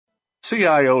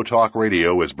CIO Talk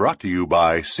Radio is brought to you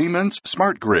by Siemens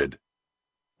Smart Grid.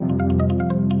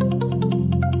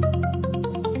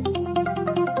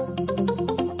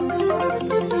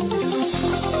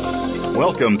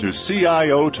 Welcome to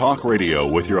CIO Talk Radio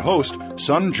with your host,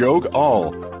 Sanjog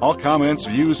Aul. All comments,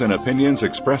 views, and opinions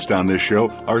expressed on this show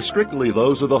are strictly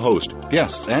those of the host,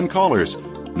 guests, and callers.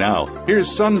 Now, here's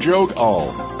Sanjog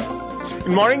Aul.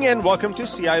 Good morning and welcome to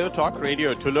CIO Talk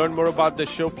Radio. To learn more about this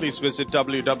show, please visit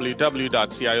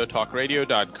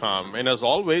www.ciotalkradio.com. And as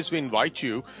always, we invite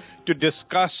you to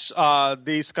discuss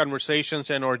these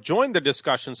conversations or join the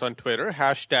discussions on Twitter,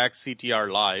 hashtag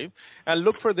CTR Live, and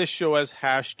look for this show as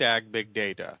hashtag Big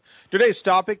Data. Today's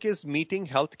topic is Meeting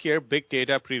Healthcare Big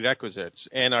Data Prerequisites.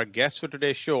 And our guests for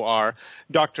today's show are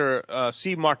Dr.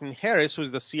 C. Martin Harris, who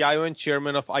is the CIO and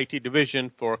Chairman of IT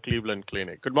Division for Cleveland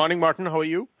Clinic. Good morning, Martin. How are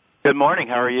you? Good morning.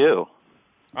 How are you?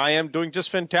 I am doing just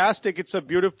fantastic. It's a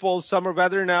beautiful summer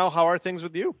weather now. How are things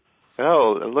with you?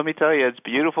 Oh, let me tell you, it's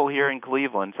beautiful here in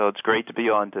Cleveland, so it's great to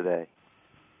be on today.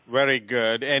 Very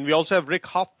good. And we also have Rick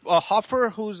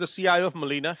Hopfer, who's the CIO of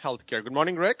Molina Healthcare. Good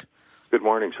morning, Rick. Good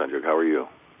morning, Sanjog. How are you?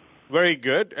 Very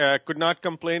good. Could not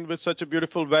complain with such a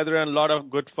beautiful weather and a lot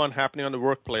of good fun happening on the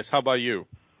workplace. How about you?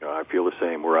 I feel the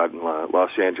same. We're out in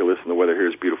Los Angeles, and the weather here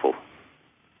is beautiful.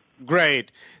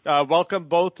 Great. Welcome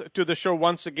both to the show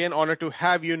once again. Honored to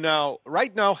have you now.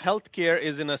 Right now, healthcare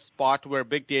is in a spot where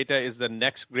big data is the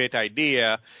next great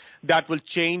idea that will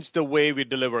change the way we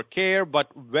deliver care,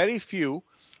 but very few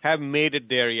have made it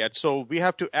there yet. So we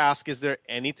have to ask, is there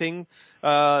anything,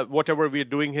 whatever we're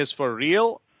doing is for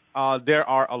real? There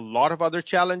are a lot of other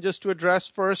challenges to address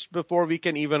first before we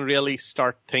can even really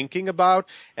start thinking about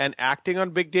and acting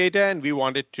on big data, and we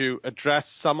wanted to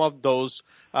address some of those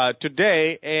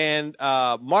today. And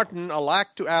Martin, I'd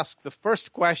like to ask the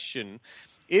first question.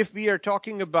 If we are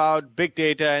talking about big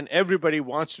data and everybody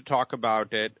wants to talk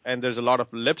about it, and there's a lot of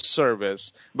lip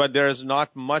service, but there is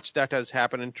not much that has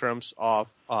happened in terms of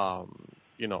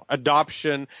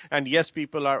adoption. And yes,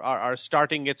 people are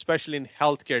starting it, especially in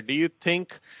healthcare. Do you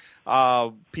think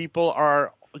people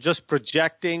are just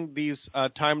projecting these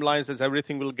timelines as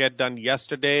everything will get done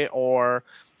yesterday, or,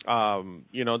 there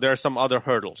are some other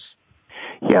hurdles?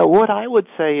 Yeah, what I would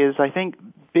say is I think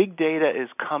big data is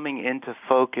coming into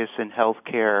focus in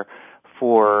healthcare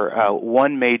for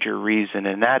one major reason,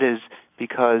 and that is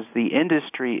because the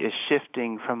industry is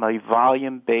shifting from a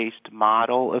volume-based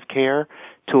model of care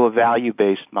to a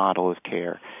value-based model of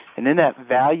care. And in that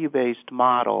value-based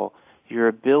model, your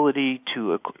ability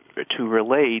to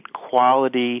relate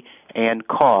quality and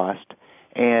cost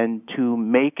and to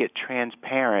make it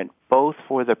transparent both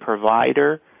for the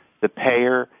provider, the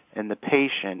payer, and the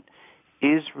patient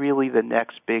is really the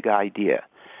next big idea.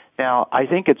 Now, I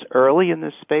think it's early in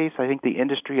this space. I think the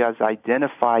industry has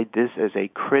identified this as a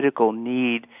critical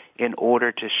need in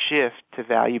order to shift to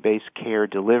value-based care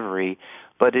delivery,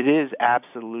 but it is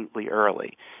absolutely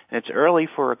early. And it's early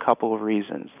for a couple of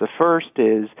reasons. The first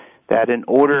is that in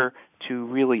order to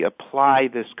really apply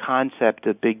this concept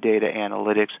of big data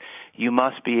analytics, you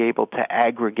must be able to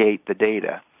aggregate the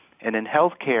data. And in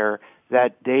healthcare,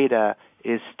 that data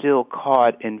is still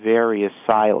caught in various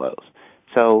silos.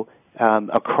 So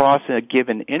across a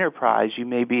given enterprise, you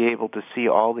may be able to see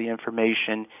all the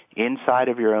information inside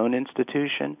of your own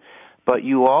institution, but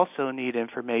you also need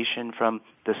information from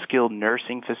the skilled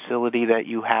nursing facility that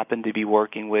you happen to be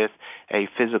working with, a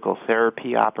physical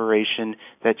therapy operation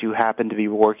that you happen to be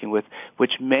working with,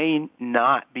 which may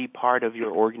not be part of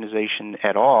your organization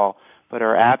at all, but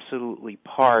are absolutely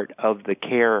part of the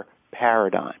care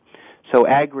paradigm. So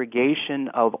aggregation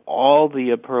of all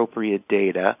the appropriate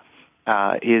data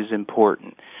is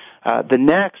important. The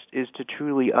next is to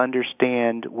truly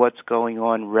understand what's going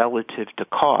on relative to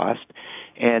cost,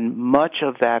 and much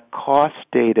of that cost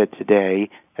data today,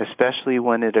 especially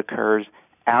when it occurs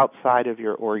outside of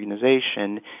your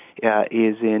organization,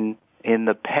 is in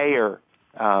the payer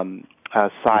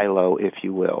silo, if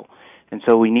you will. And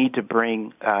so we need to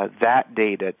bring that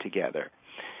data together.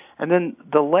 And then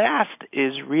the last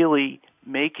is really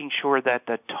making sure that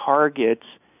the targets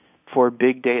for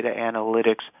big data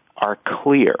analytics are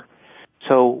clear.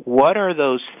 So what are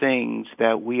those things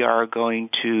that we are going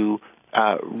to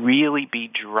really be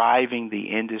driving the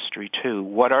industry to?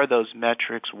 What are those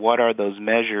metrics? What are those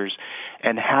measures?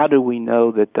 And how do we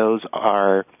know that those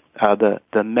are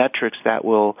the metrics that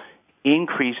will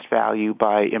increase value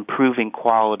by improving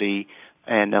quality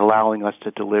and allowing us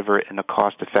to deliver it in a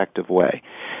cost-effective way?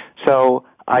 So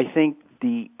I think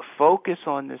the focus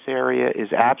on this area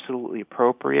is absolutely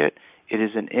appropriate. It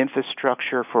is an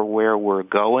infrastructure for where we're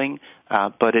going,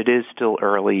 but it is still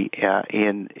early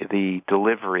in the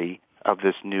delivery of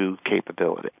this new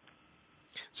capability.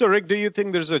 So, Rick, do you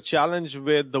think there's a challenge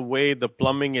with the way the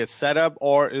plumbing is set up,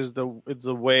 or is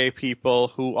the way people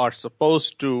who are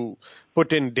supposed to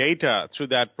put in data through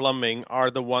that plumbing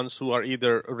are the ones who are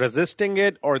either resisting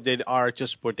it or they are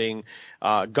just putting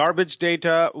garbage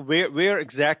data? Where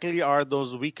exactly are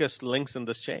those weakest links in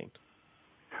this chain?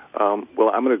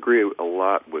 Well, I'm going to agree a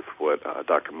lot with what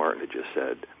Dr. Martin had just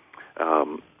said.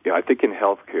 I think in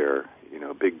healthcare,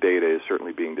 big data is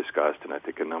certainly being discussed, and I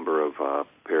think a number of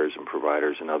payers and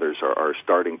providers and others are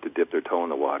starting to dip their toe in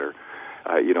the water.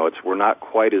 We're not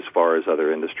quite as far as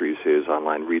other industries, as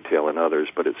online retail and others,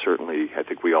 but it's certainly, I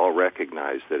think we all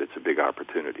recognize that it's a big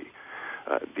opportunity.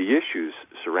 The issues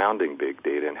surrounding big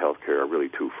data in healthcare are really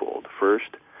twofold.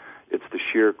 First, it's the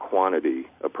sheer quantity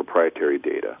of proprietary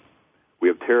data. We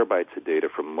have terabytes of data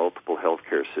from multiple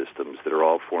healthcare systems that are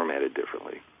all formatted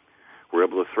differently. We're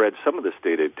able to thread some of this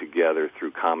data together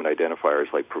through common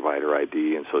identifiers like provider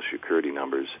ID and Social Security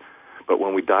numbers. But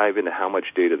when we dive into how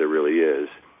much data there really is,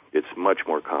 it's much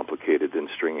more complicated than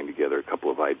stringing together a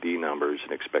couple of ID numbers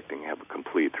and expecting to have a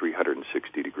complete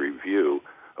 360-degree view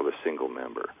of a single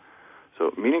member.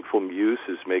 So meaningful use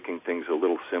is making things a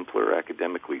little simpler,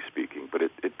 academically speaking, but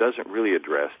it doesn't really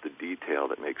address the detail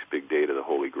that makes big data the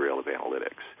holy grail of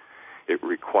analytics. It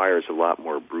requires a lot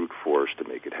more brute force to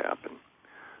make it happen.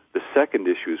 The second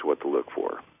issue is what to look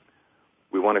for.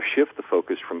 We want to shift the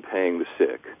focus from paying the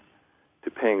sick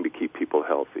to paying to keep people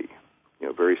healthy,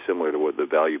 very similar to what the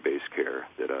value-based care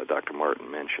that Dr. Martin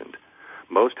mentioned.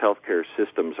 Most healthcare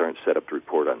systems aren't set up to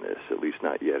report on this, at least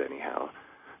not yet anyhow.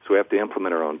 So we have to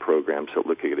implement our own programs that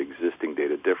look at existing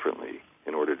data differently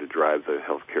in order to drive the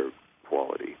healthcare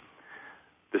quality.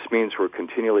 This means we're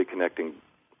continually connecting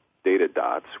data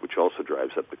dots, which also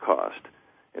drives up the cost.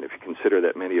 And if you consider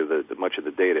that much of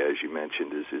the data, as you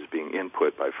mentioned, is being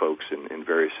input by folks in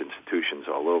various institutions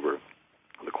all over,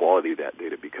 the quality of that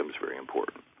data becomes very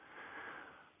important.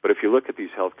 But if you look at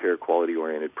these healthcare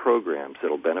quality-oriented programs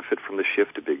that will benefit from the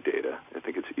shift to big data, I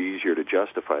think it's easier to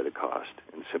justify the cost,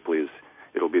 and simply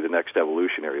it'll be the next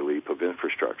evolutionary leap of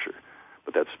infrastructure.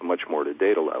 But that's much more to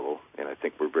data level, and I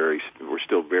think we're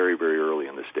still very, very early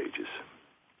in the stages.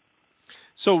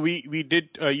 So we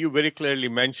did, you very clearly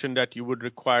mentioned that you would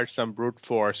require some brute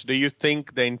force. Do you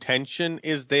think the intention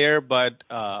is there, but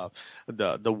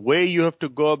the way you have to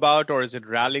go about, or is it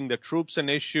rallying the troops an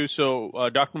issue? So,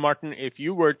 Dr. Martin, if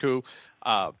you were to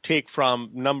take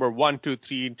from number 1, 2,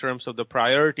 3 in terms of the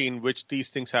priority in which these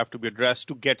things have to be addressed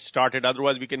to get started,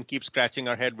 otherwise we can keep scratching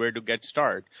our head where to get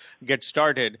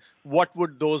started, what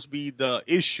would those be the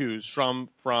issues from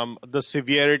the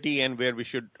severity and where we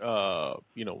should,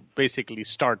 basically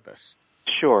start this?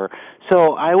 Sure.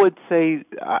 So I would say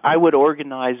I would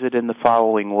organize it in the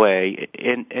following way.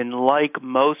 In like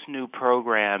most new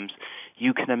programs,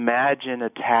 you can imagine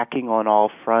attacking on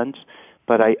all fronts,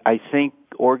 but I think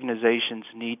organizations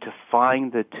need to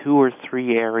find the 2 or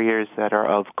 3 areas that are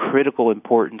of critical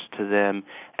importance to them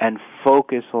and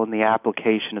focus on the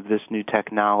application of this new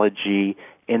technology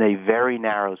in a very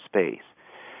narrow space.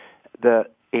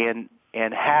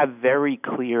 And have very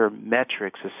clear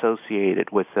metrics associated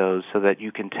with those so that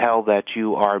you can tell that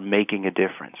you are making a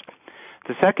difference.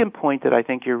 The second point that I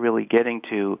think you're really getting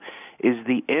to is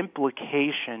the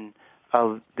implication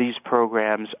of these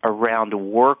programs around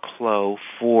workflow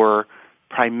for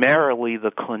primarily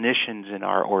the clinicians in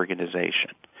our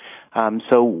organization.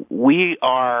 So we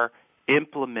are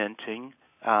implementing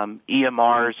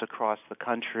EMRs across the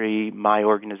country. My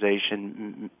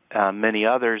organization, many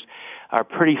others, are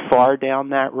pretty far down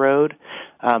that road.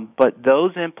 But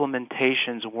those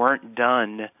implementations weren't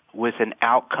done with an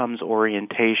outcomes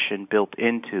orientation built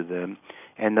into them,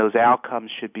 and those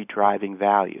outcomes should be driving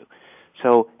value.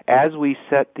 So as we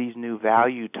set these new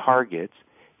value targets,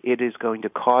 it is going to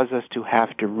cause us to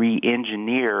have to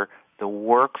re-engineer the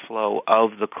workflow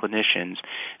of the clinicians.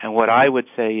 And what I would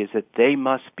say is that they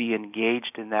must be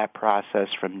engaged in that process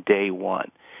from day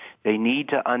one. They need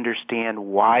to understand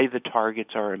why the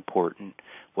targets are important,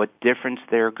 what difference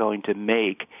they're going to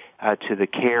make to the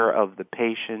care of the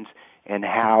patients, and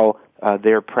how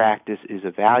their practice is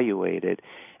evaluated.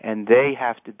 And they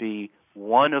have to be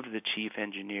one of the chief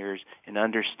engineers in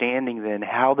understanding then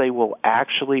how they will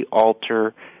actually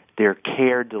alter their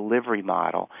care delivery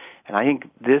model. And I think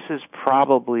this is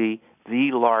probably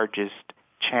the largest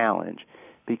challenge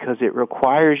because it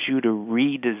requires you to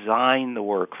redesign the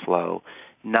workflow,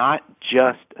 not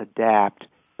just adapt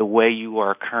the way you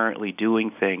are currently doing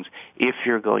things if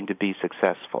you're going to be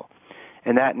successful.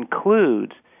 And that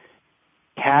includes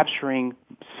capturing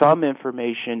some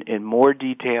information in more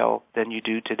detail than you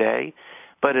do today,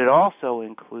 but it also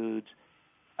includes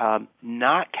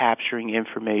not capturing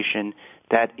information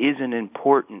that isn't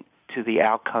important to the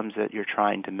outcomes that you're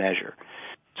trying to measure.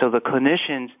 So the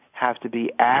clinicians have to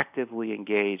be actively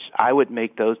engaged. I would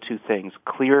make those two things,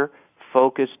 clear,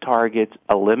 focused targets,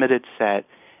 a limited set,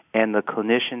 and the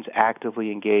clinicians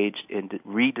actively engaged in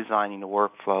redesigning the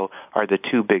workflow are the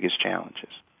two biggest challenges.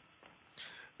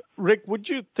 Rick, would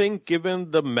you think,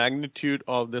 given the magnitude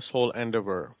of this whole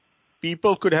endeavor,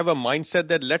 people could have a mindset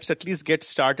that let's at least get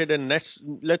started and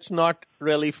let's not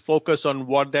really focus on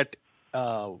what that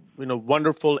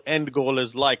wonderful end goal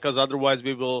is like, because otherwise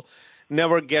we will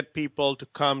never get people to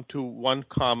come to one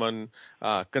common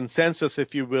consensus,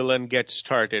 if you will, and get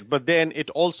started. But then it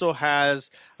also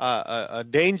has a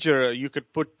danger. You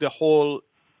could put the whole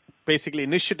basically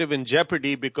initiative in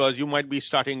jeopardy because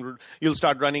you'll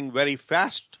start running very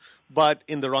fast, but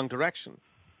in the wrong direction.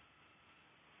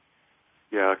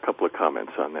 Yeah, a couple of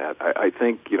comments on that. I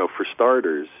think, for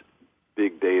starters,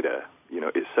 big data,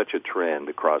 is such a trend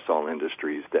across all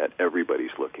industries that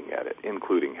everybody's looking at it,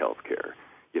 including healthcare.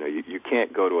 You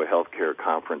can't go to a healthcare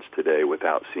conference today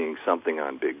without seeing something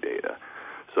on big data.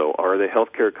 So are the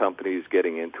healthcare companies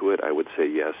getting into it? I would say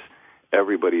yes.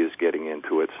 Everybody is getting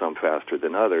into it, some faster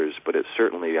than others, but it's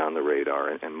certainly on the radar,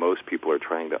 and most people are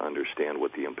trying to understand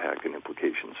what the impact and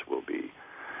implications will be.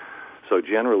 So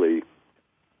generally,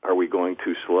 are we going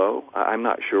too slow? I'm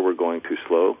not sure we're going too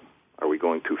slow. Are we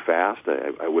going too fast?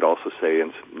 I would also say,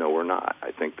 no, we're not.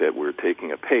 I think that we're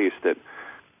taking a pace that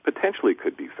potentially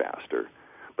could be faster.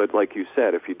 But like you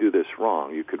said, if you do this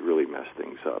wrong, you could really mess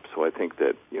things up. So I think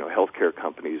that, healthcare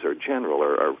companies are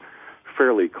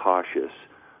fairly cautious,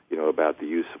 about the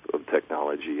use of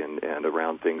technology and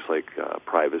around things like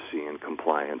privacy and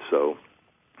compliance. So,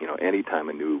 anytime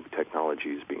a new technology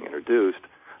is being introduced,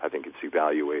 I think it's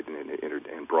evaluated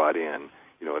and brought in,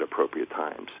 at appropriate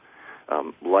times.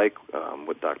 Like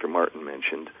what Dr. Martin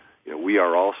mentioned, we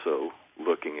are also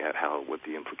looking at what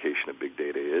the implication of big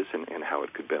data is and how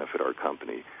it could benefit our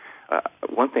company.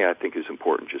 One thing I think is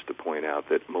important just to point out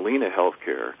that Molina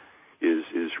Healthcare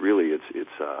is really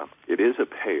it is a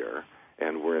payer,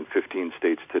 and we're in 15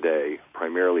 states today,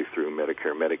 primarily through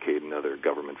Medicare, Medicaid, and other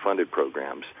government-funded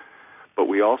programs. But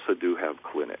we also do have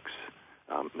clinics.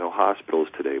 No hospitals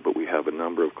today, but we have a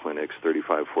number of clinics,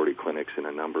 35, 40 clinics in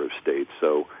a number of states.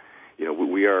 So,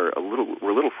 we're a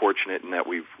little fortunate in that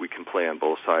we can play on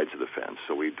both sides of the fence.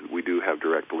 So we do have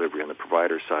direct delivery on the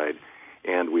provider side,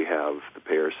 and we have the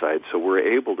payer side. So we're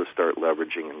able to start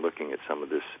leveraging and looking at some of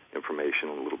this information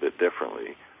a little bit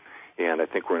differently. And I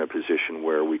think we're in a position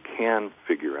where we can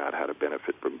figure out how to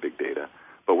benefit from big data,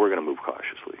 but we're going to move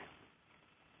cautiously.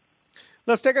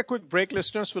 Let's take a quick break,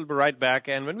 listeners. We'll be right back.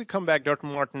 And when we come back, Dr.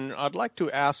 Martin, I'd like to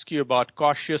ask you about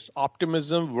cautious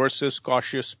optimism versus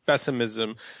cautious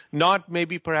pessimism, not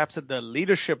maybe perhaps at the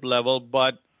leadership level,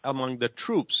 but among the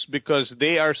troops, because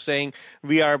they are saying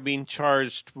we are being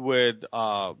charged with,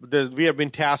 we have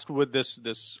been tasked with this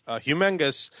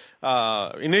humongous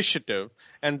initiative.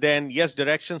 And then, yes,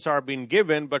 directions are being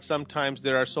given, but sometimes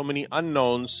there are so many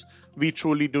unknowns, we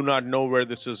truly do not know where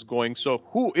this is going. So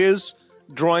who is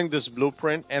drawing this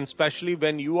blueprint, and especially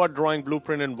when you are drawing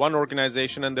blueprint in one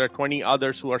organization and there are 20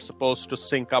 others who are supposed to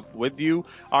sync up with you,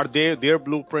 are their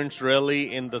blueprints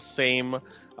really in the same,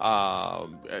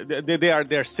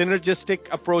 they're synergistic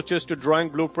approaches to drawing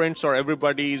blueprints, or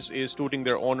everybody is tooting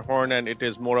their own horn and it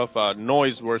is more of a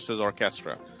noise versus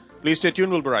orchestra? Please stay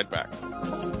tuned. We'll be right back.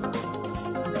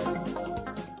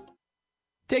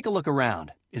 Take a look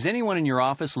around. Is anyone in your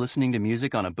office listening to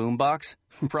music on a boombox?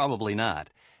 Probably not.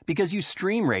 Because you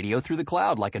stream radio through the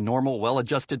cloud like a normal,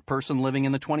 well-adjusted person living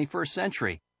in the 21st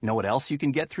century. Know what else you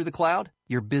can get through the cloud?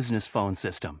 Your business phone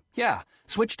system. Yeah,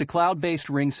 switch to cloud-based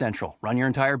Ring Central. Run your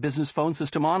entire business phone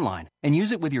system online and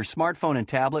use it with your smartphone and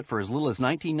tablet for as little as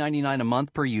 $19.99 a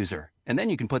month per user. And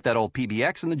then you can put that old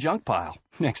PBX in the junk pile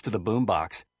next to the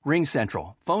boombox. Ring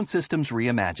Central. Phone systems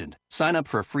reimagined. Sign up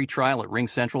for a free trial at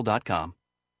ringcentral.com.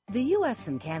 The U.S.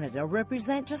 and Canada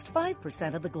represent just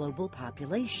 5% of the global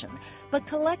population, but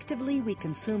collectively we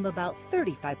consume about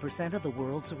 35% of the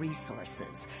world's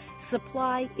resources.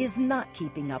 Supply is not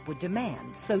keeping up with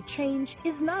demand, so change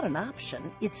is not an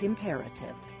option, it's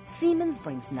imperative. Siemens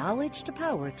brings knowledge to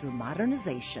power through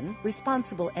modernization,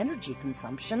 responsible energy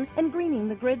consumption, and greening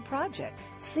the grid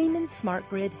projects. Siemens Smart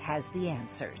Grid has the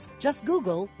answers. Just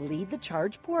Google Lead the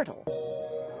Charge portal.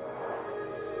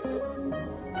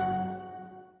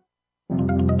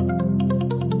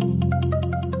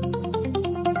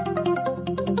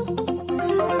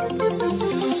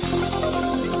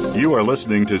 You are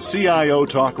listening to CIO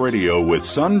Talk Radio with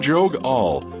Sanjog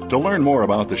Aul. To learn more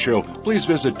about the show, please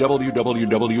visit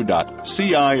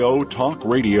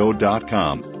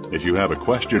www.ciotalkradio.com. If you have a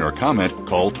question or comment,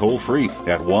 call toll-free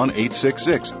at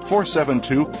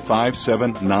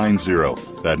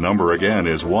 1-866-472-5790. That number again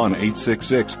is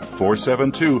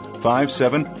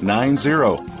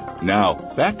 1-866-472-5790. Now,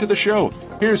 back to the show.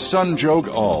 Here's Sanjog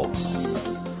Aul.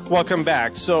 Welcome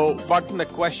back. So, Martin, the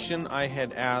question I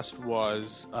had asked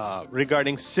was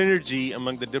regarding synergy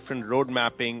among the different road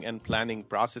mapping and planning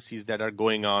processes that are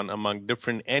going on among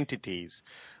different entities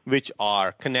which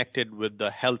are connected with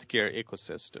the healthcare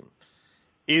ecosystem.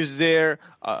 Is there,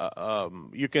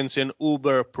 you can say, an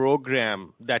Uber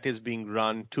program that is being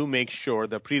run to make sure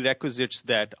the prerequisites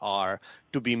that are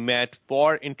to be met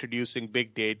for introducing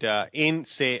big data in,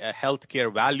 say, a healthcare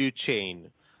value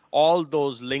chain? All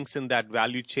those links in that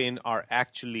value chain are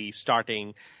actually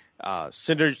starting,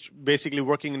 basically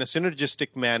working in a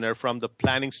synergistic manner from the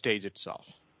planning stage itself.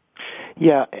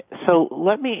 Yeah, so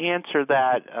let me answer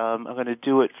that. I'm going to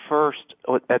do it first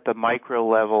at the micro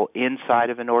level inside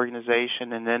of an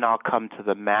organization, and then I'll come to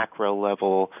the macro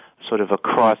level sort of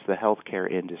across the healthcare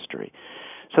industry.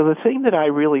 So the thing that I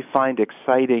really find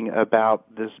exciting about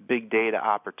this big data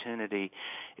opportunity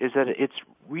is that it's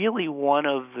really one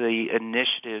of the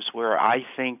initiatives where I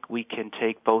think we can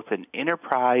take both an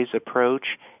enterprise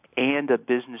approach and a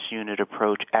business unit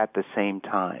approach at the same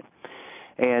time.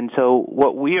 And so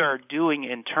what we are doing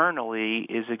internally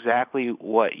is exactly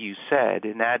what you said,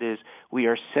 and that is we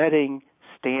are setting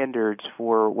standards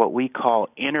for what we call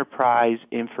enterprise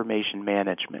information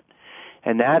management.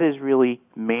 And that is really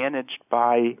managed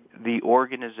by the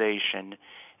organization,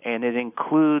 and it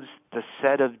includes the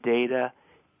set of data,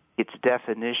 its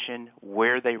definition,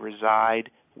 where they reside,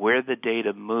 where the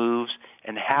data moves,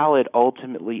 and how it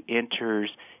ultimately enters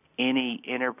any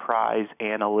enterprise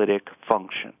analytic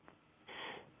function.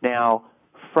 Now,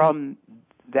 from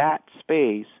that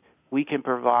space, we can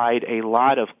provide a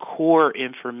lot of core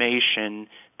information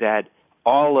that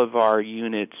all of our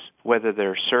units, whether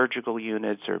they're surgical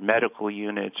units or medical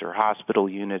units or hospital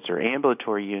units or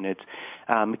ambulatory units,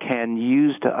 can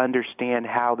use to understand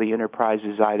how the enterprise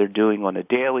is either doing on a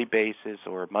daily basis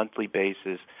or a monthly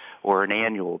basis or an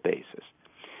annual basis.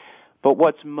 But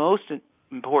what's most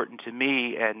important to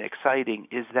me and exciting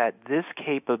is that this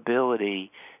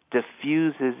capability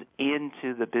diffuses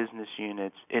into the business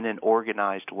units in an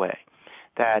organized way.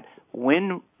 That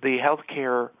when the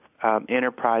healthcare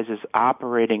enterprise is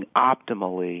operating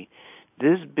optimally,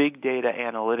 this big data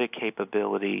analytic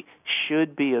capability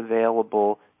should be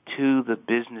available to the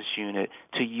business unit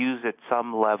to use at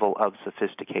some level of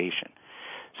sophistication.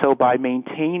 So by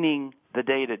maintaining the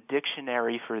data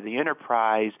dictionary for the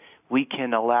enterprise, we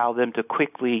can allow them to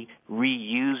quickly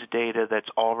reuse data that's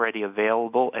already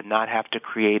available and not have to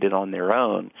create it on their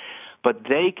own. But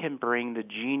they can bring the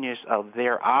genius of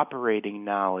their operating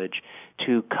knowledge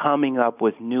to coming up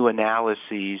with new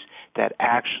analyses that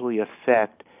actually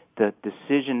affect the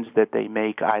decisions that they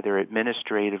make either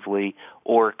administratively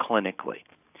or clinically.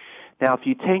 Now, if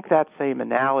you take that same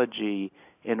analogy,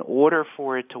 in order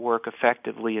for it to work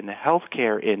effectively in the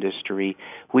healthcare industry,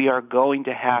 we are going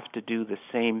to have to do the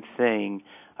same thing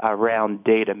around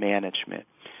data management.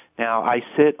 Now, I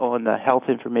sit on the Health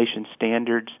Information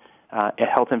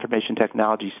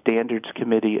Technology Standards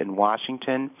Committee in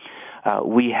Washington.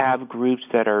 We have groups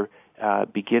that are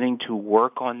beginning to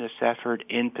work on this effort.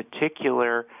 In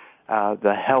particular,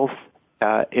 the health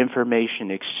information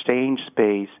exchange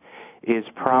space is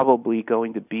probably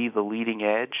going to be the leading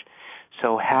edge.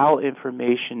 So how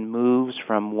information moves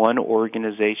from one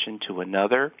organization to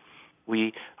another.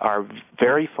 We are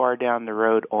very far down the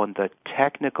road on the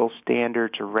technical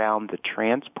standards around the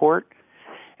transport,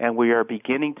 and we are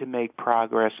beginning to make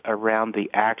progress around the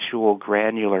actual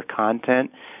granular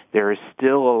content. There is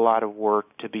still a lot of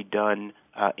work to be done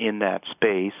in that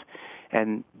space,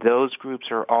 and those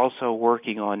groups are also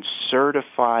working on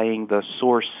certifying the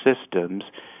source systems,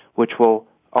 which will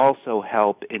also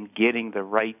help in getting the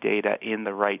right data in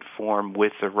the right form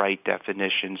with the right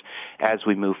definitions as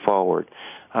we move forward.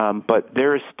 But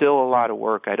there is still a lot of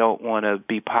work. I don't want to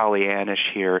be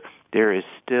Pollyannish here. There is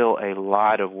still a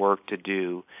lot of work to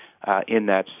do in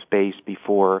that space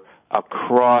before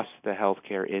across the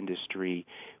healthcare industry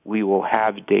we will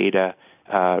have data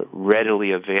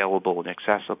readily available and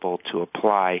accessible to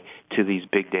apply to these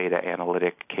big data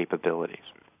analytic capabilities.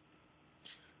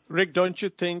 Rick, don't you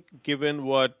think, given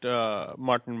what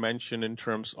Martin mentioned in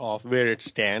terms of where it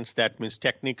stands, that means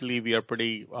technically we are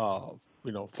pretty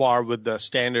far with the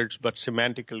standards, but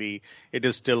semantically it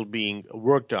is still being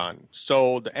worked on.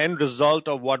 So the end result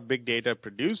of what big data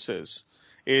produces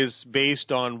is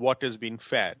based on what is being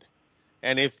fed.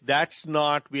 And if that's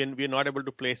not, we're not able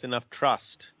to place enough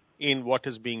trust in what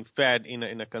is being fed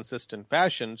in a consistent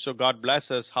fashion. So God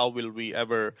bless us, how will we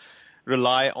ever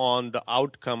rely on the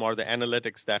outcome or the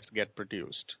analytics that get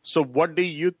produced? So what do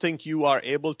you think you are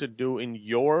able to do in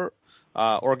your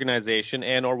organization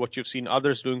and or what you've seen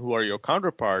others doing who are your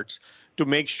counterparts to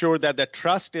make sure that the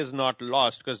trust is not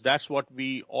lost? Because that's what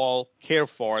we all care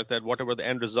for, that whatever the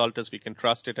end result is, we can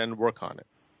trust it and work on it.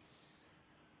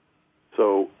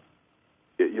 So,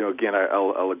 again,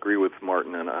 I'll agree with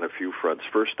Martin on a few fronts.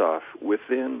 First off,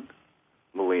 within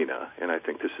Molina, and I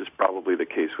think this is probably the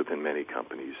case within many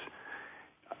companies,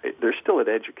 there's still an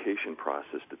education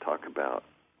process to talk about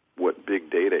what big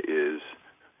data is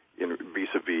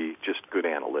vis-a-vis just good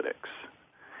analytics.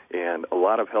 And a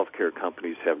lot of healthcare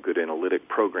companies have good analytic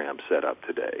programs set up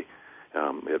today.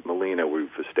 At Molina, we've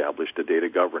established a data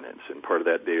governance, and part of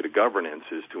that data governance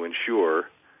is to ensure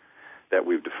that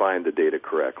we've defined the data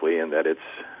correctly and that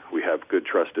we have good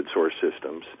trusted source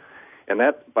systems. And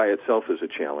that by itself is a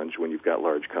challenge when you've got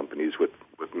large companies with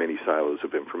many silos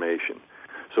of information.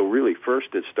 So really, first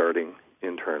it's starting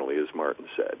internally, as Martin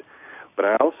said. But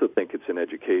I also think it's an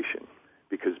education,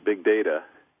 because big data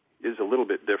is a little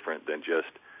bit different than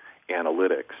just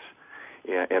analytics.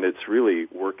 And it's really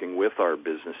working with our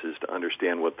businesses to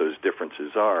understand what those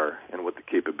differences are and what the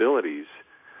capabilities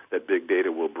that big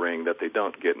data will bring that they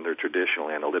don't get in their traditional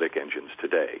analytic engines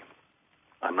today.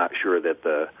 I'm not sure that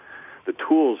the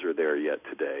tools are there yet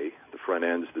today, the front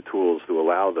ends, the tools to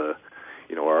allow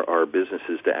our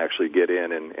businesses to actually get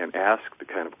in and ask the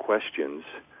kind of questions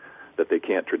that they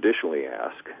can't traditionally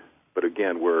ask. But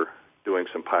again, we're doing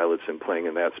some pilots and playing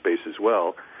in that space as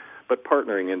well, but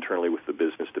partnering internally with the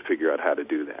business to figure out how to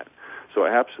do that. So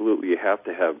absolutely, you have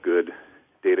to have good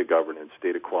data governance,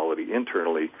 data quality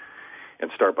internally, and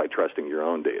start by trusting your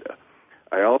own data.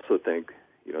 I also think,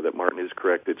 that Martin is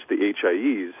correct. It's the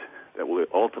HIEs that will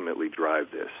ultimately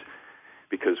drive this,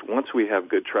 because once we have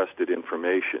good trusted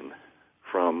information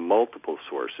from multiple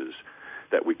sources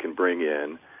that we can bring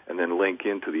in and then link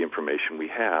into the information we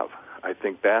have, I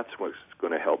think that's what's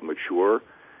going to help mature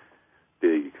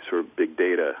the sort of big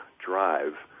data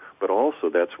drive, but also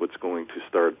that's what's going to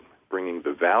start bringing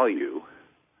the value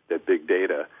that big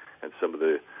data and some of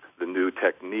the new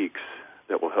techniques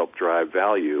that will help drive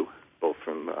value, both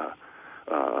from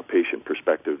a patient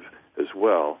perspective as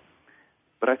well.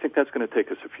 But I think that's going to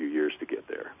take us a few years to get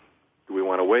there. Do we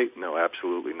want to wait? No,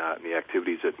 absolutely not. And the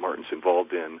activities that Martin's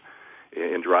involved in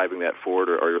driving that forward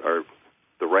are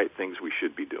the right things we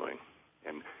should be doing.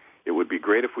 And it would be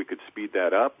great if we could speed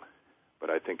that up, but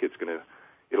I think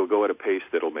it'll go at a pace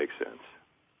that'll make sense.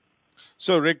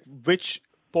 So, Rick, which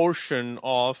portion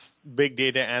of big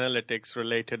data analytics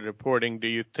related reporting do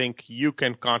you think you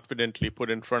can confidently put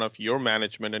in front of your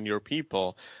management and your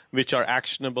people, which are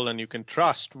actionable and you can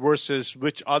trust, versus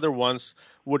which other ones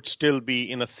would still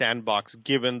be in a sandbox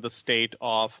given the state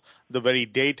of the very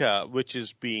data which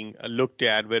is being looked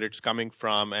at, where it's coming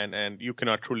from, and you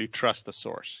cannot truly trust the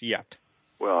source yet?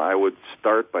 Well, I would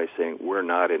start by saying we're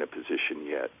not in a position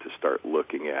yet to start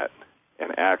looking at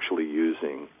and actually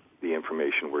using the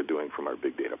information we're doing from our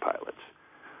big data pilots.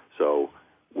 So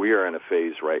we are in a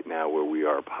phase right now where we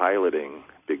are piloting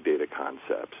big data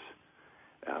concepts,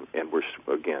 and we're,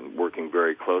 again, working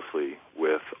very closely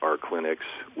with our clinics,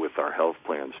 with our health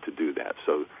plans to do that.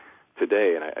 So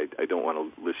today, and I don't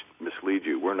want to mislead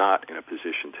you, we're not in a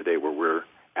position today where we're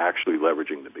actually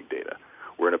leveraging the big data.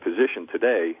 We're in a position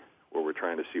today where we're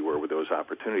trying to see where those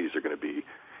opportunities are going to be.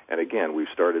 And again, we've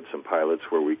started some pilots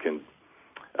where we can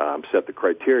set the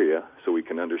criteria so we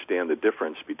can understand the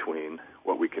difference between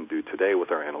what we can do today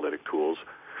with our analytic tools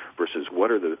versus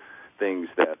what are the things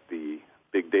that the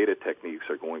big data techniques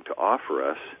are going to offer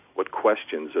us, what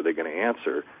questions are they going to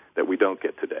answer that we don't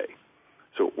get today.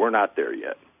 So we're not there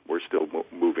yet. We're still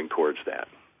moving towards that.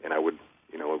 And I would,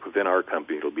 within our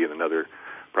company, it'll be in another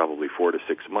probably 4 to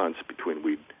 6 months between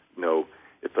we know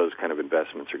if those kind of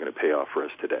investments are going to pay off for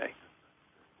us today.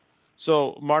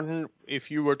 So, Martin, if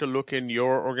you were to look in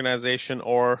your organization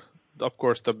or, of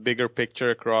course, the bigger picture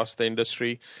across the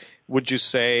industry, would you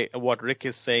say what Rick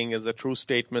is saying is a true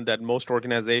statement that most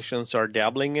organizations are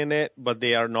dabbling in it, but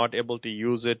they are not able to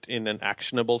use it in an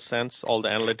actionable sense, all the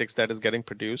analytics that is getting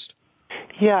produced?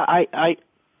 Yeah, I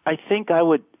think I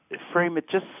would frame it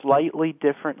just slightly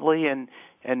differently,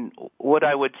 and what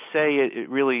I would say it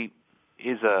really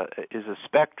is a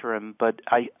spectrum, but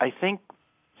I think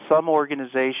some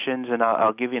organizations, and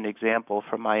I'll give you an example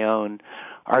from my own,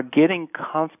 are getting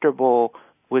comfortable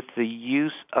with the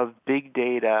use of big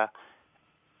data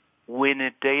when the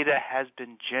data has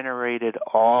been generated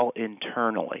all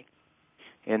internally.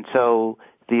 And so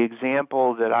the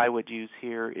example that I would use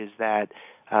here is that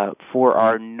for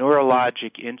our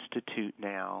neurologic institute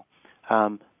now,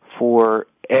 for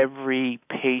every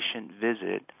patient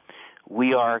visit,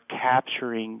 we are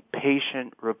capturing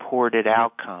patient-reported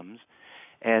outcomes,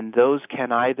 and those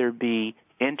can either be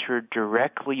entered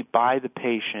directly by the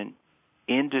patient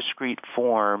in discrete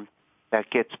form that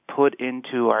gets put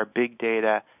into our big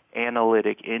data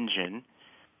analytic engine,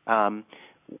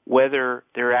 whether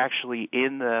they're actually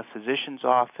in the physician's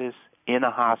office, in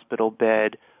a hospital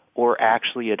bed, or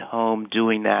actually at home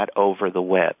doing that over the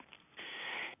web.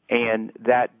 And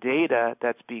that data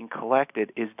that's being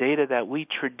collected is data that we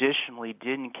traditionally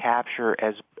didn't capture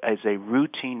as a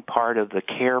routine part of the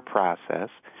care process.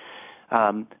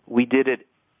 We did it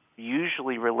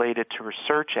usually related to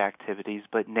research activities,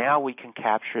 but now we can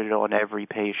capture it on every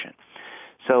patient.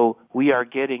 So we are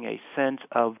getting a sense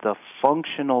of the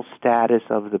functional status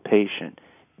of the patient.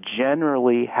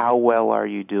 Generally, how well are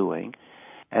you doing?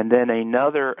 And then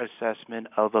another assessment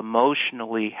of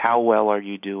emotionally, how well are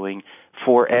you doing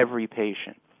for every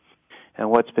patient. And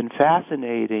what's been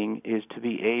fascinating is to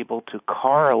be able to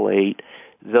correlate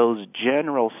those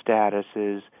general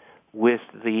statuses with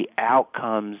the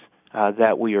outcomes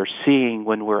that we are seeing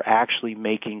when we're actually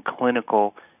making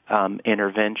clinical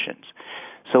interventions.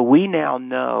 So we now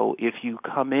know if you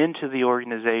come into the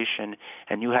organization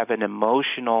and you have an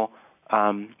emotional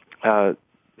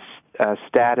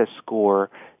status score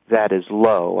that is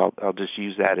low, I'll just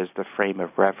use that as the frame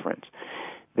of reference,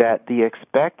 that the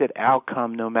expected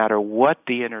outcome, no matter what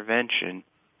the intervention,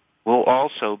 will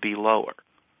also be lower.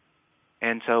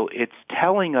 And so it's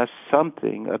telling us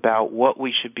something about what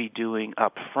we should be doing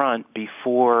up front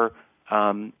before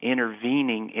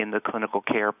intervening in the clinical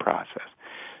care process.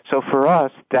 So for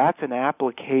us, that's an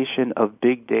application of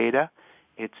big data.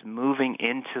 It's moving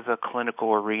into the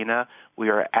clinical arena. We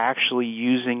are actually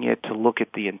using it to look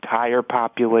at the entire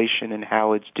population and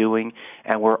how it's doing,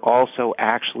 and we're also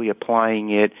actually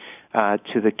applying it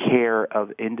to the care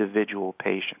of individual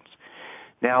patients.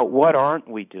 Now, what aren't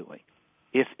we doing?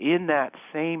 If in that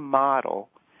same model,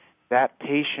 that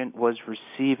patient was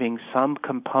receiving some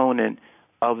component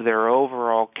of their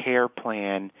overall care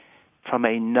plan from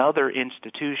another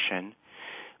institution,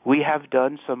 we have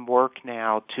done some work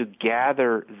now to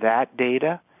gather that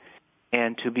data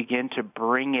and to begin to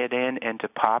bring it in and to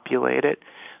populate it.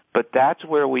 But that's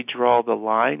where we draw the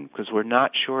line, because we're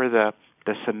not sure the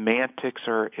semantics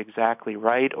are exactly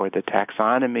right or the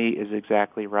taxonomy is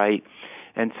exactly right.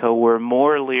 And so we're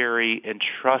more leery in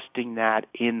trusting that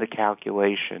in the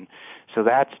calculation. So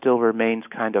that still remains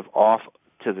kind of off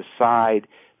to the side.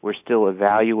 We're still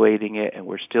evaluating it, and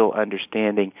we're still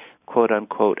understanding, quote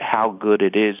unquote, how good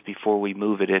it is before we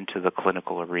move it into the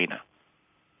clinical arena.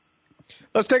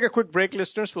 Let's take a quick break,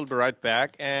 listeners. We'll be right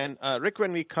back. And Rick,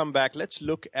 when we come back, let's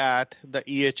look at the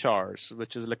EHRs,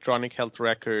 which is electronic health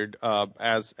record,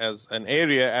 as an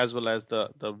area, as well as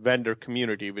the vendor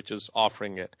community, which is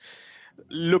offering it.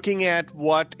 Looking at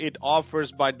what it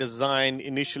offers by design,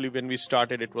 initially when we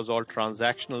started, it was all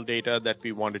transactional data that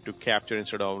we wanted to capture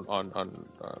instead of on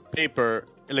paper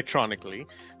electronically.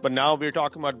 But now we're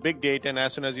talking about big data, and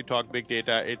as soon as you talk big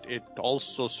data, it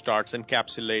also starts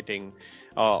encapsulating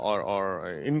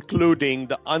or including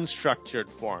the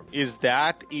unstructured form. Is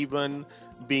that even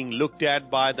being looked at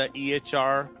by the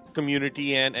EHR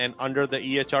community and under the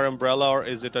EHR umbrella, or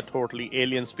is it a totally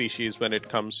alien species when it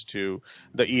comes to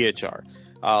the EHR?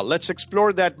 Let's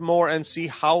explore that more and see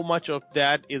how much of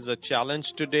that is a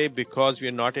challenge today because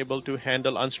we're not able to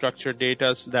handle unstructured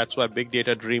data. So that's why big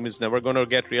data dream is never going to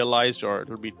get realized, or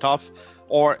it'll be tough,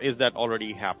 or is that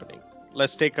already happening?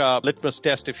 Let's take a litmus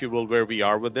test, if you will, where we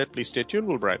are with it. Please stay tuned.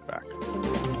 We'll be right back.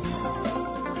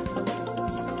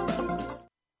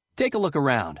 Take a look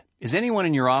around. Is anyone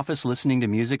in your office listening to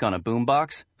music on a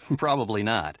boombox? Probably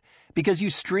not. Because you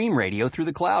stream radio through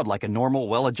the cloud like a normal,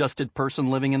 well-adjusted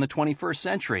person living in the 21st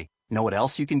century. Know what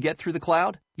else you can get through the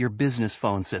cloud? Your business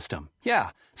phone system. Yeah,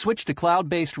 switch to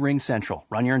cloud-based Ring Central.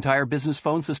 Run your entire business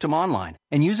phone system online.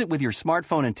 And use it with your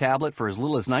smartphone and tablet for as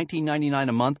little as $19.99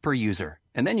 a month per user.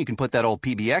 And then you can put that old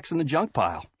PBX in the junk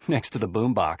pile, next to the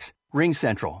boombox. Ring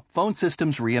Central. Phone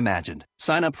systems reimagined.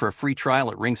 Sign up for a free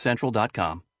trial at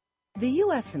ringcentral.com. The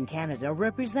U.S. and Canada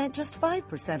represent just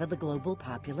 5% of the global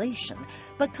population,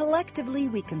 but collectively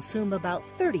we consume about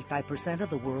 35% of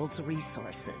the world's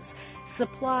resources.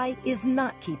 Supply is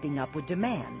not keeping up with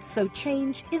demand, so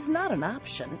change is not an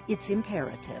option, it's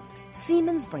imperative.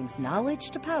 Siemens brings knowledge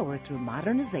to power through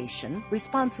modernization,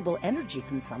 responsible energy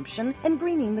consumption, and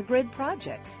greening the grid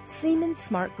projects. Siemens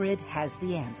Smart Grid has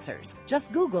the answers.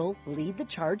 Just Google Lead the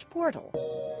Charge portal.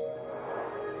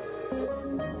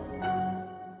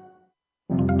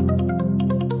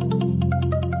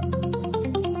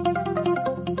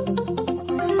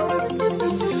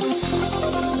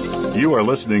 You are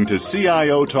listening to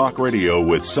CIO Talk Radio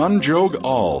with Sanjog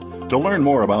Aul. To learn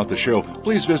more about the show,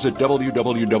 please visit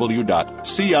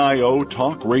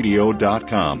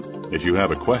www.ciotalkradio.com. If you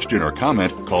have a question or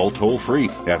comment, call toll-free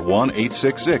at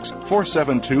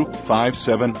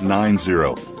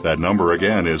 1-866-472-5790. That number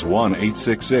again is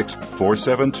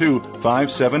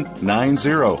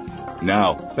 1-866-472-5790.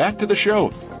 Now, back to the show.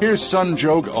 Here's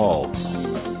Sanjog Aul.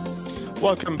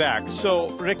 Welcome back. So,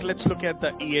 Rick, let's look at the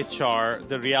EHR.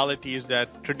 The reality is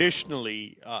that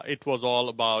traditionally it was all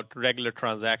about regular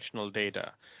transactional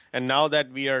data. And now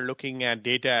that we are looking at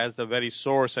data as the very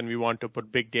source and we want to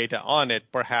put big data on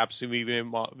it, perhaps we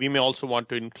may also want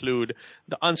to include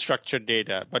the unstructured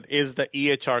data. But is the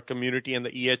EHR community and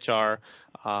the EHR,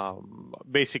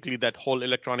 basically that whole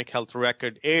electronic health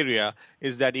record area,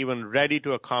 is that even ready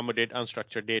to accommodate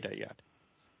unstructured data yet?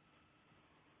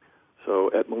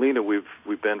 So at Molina, we've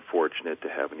been fortunate to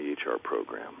have an EHR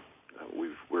program.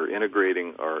 We're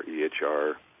integrating our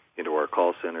EHR into our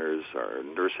call centers, our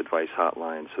nurse advice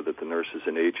hotlines, so that the nurses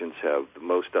and agents have the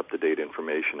most up-to-date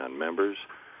information on members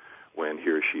when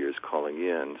he or she is calling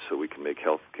in, so we can make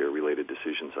healthcare-related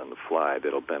decisions on the fly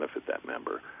that'll benefit that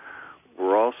member.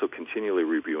 We're also continually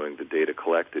reviewing the data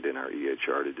collected in our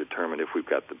EHR to determine if we've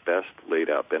got the best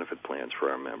laid-out benefit plans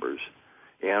for our members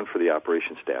and for the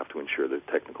operations staff to ensure the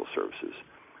technical services.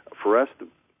 For us,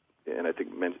 and I think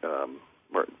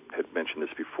Martin had mentioned this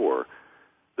before,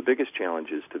 the biggest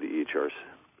challenges to the EHRs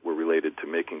were related to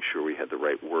making sure we had the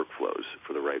right workflows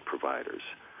for the right providers.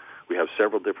 We have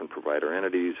several different provider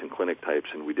entities and clinic types,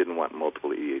 and we didn't want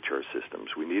multiple EHR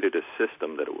systems. We needed a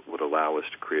system that would allow us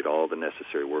to create all the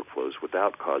necessary workflows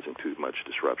without causing too much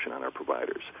disruption on our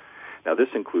providers. Now,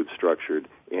 this includes structured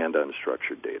and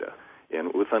unstructured data.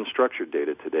 And with unstructured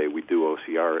data today, we do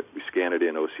OCR. We scan it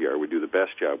in OCR. We do the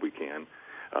best job we can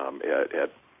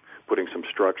at putting some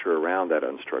structure around that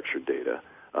unstructured data.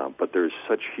 But there's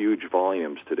such huge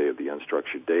volumes today of the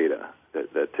unstructured data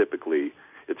that typically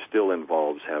it still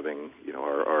involves having,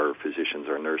 our physicians,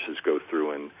 our nurses go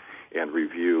through and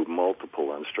review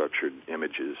multiple unstructured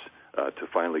images to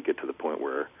finally get to the point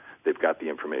where they've got the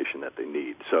information that they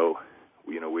need. So,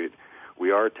 we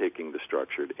are taking the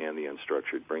structured and the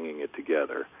unstructured, bringing it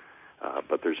together,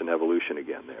 but there's an evolution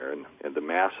again there, and the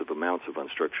massive amounts of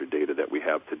unstructured data that we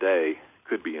have today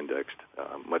could be indexed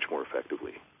much more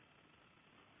effectively.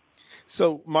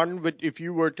 So, Martin, if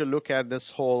you were to look at this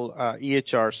whole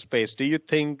EHR space, do you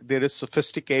think there is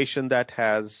sophistication that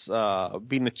has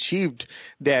been achieved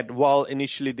that while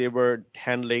initially they were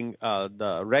handling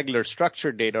the regular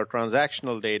structured data or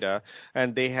transactional data,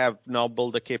 and they have now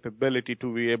built the capability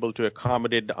to be able to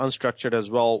accommodate the unstructured as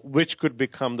well, which could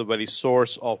become the very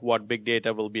source of what big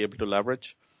data will be able to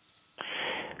leverage?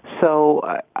 So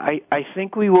I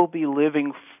think we will be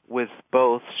living with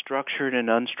both structured and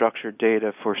unstructured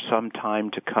data for some time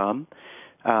to come.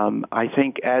 I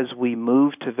think as we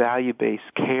move to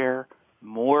value-based care,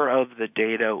 more of the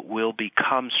data will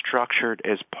become structured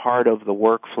as part of the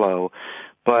workflow,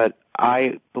 but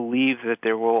I believe that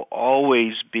there will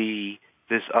always be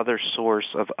this other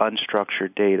source of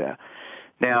unstructured data.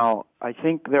 Now, I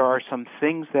think there are some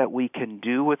things that we can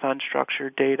do with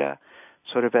unstructured data.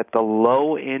 Sort of at the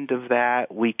low end of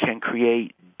that, we can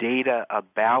create data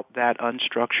about that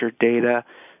unstructured data.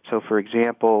 So, for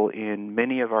example, in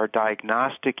many of our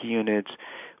diagnostic units,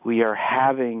 we are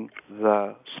having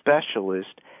the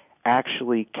specialist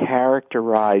actually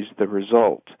characterize the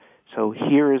result. So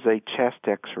here is a chest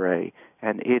X-ray,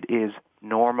 and it is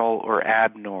normal or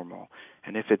abnormal.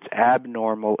 And if it's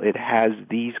abnormal, it has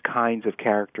these kinds of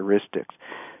characteristics.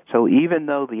 So even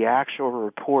though the actual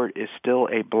report is still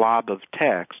a blob of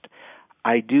text,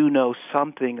 I do know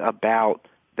something about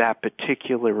that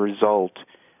particular result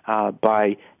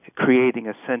by creating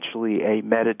essentially a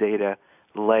metadata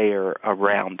layer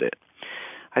around it.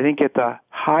 I think at the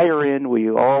higher end, we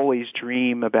always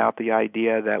dream about the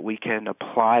idea that we can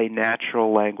apply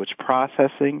natural language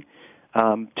processing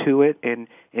to it in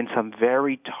some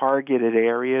very targeted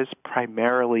areas,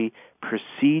 primarily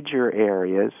procedure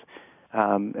areas.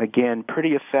 Again,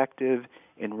 pretty effective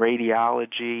in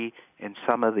radiology and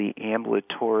some of the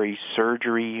ambulatory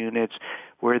surgery units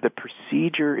where the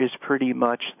procedure is pretty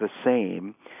much the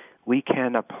same. We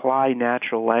can apply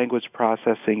natural language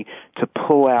processing to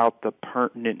pull out the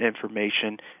pertinent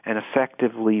information and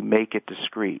effectively make it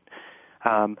discrete.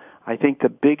 I think the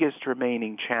biggest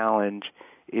remaining challenge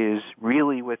is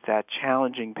really with that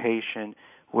challenging patient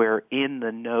where in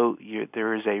the note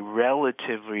there is a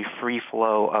relatively free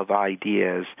flow of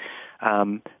ideas.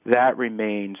 That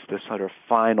remains the sort of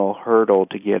final hurdle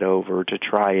to get over to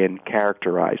try and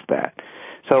characterize that.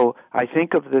 So I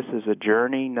think of this as a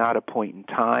journey, not a point in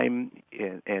time,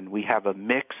 and we have a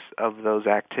mix of those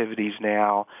activities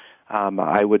now.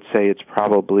 I would say it's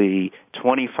probably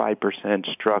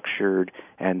 25% structured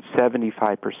and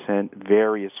 75%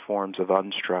 various forms of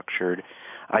unstructured.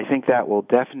 I think that will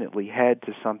definitely head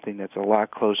to something that's a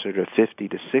lot closer to 50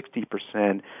 to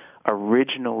 60%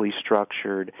 originally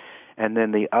structured, and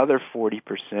then the other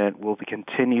 40% will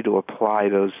continue to apply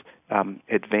those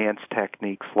advanced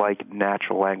techniques like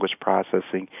natural language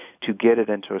processing to get it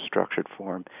into a structured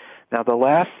form. Now, the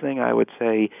last thing I would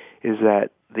say is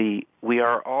that we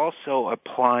are also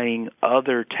applying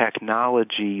other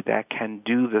technology that can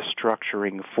do the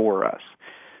structuring for us.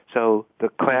 So the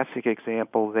classic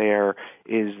example there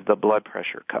is the blood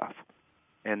pressure cuff.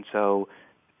 And so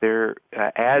there,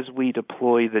 as we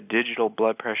deploy the digital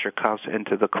blood pressure cuffs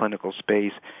into the clinical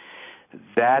space,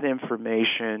 that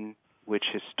information, which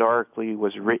historically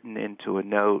was written into a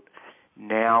note,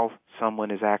 now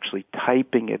someone is actually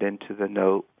typing it into the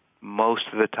note most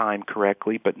of the time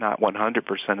correctly, but not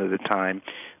 100% of the time.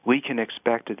 We can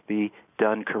expect it to be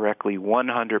done correctly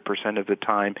 100% of the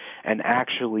time and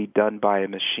actually done by a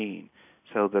machine.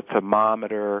 So the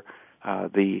thermometer,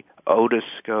 the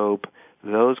otoscope,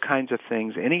 those kinds of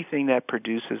things, anything that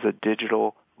produces a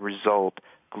digital result,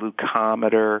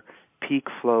 glucometer, peak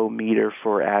flow meter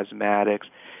for asthmatics,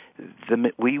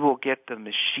 we will get the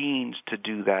machines to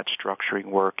do that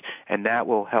structuring work, and that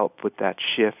will help with that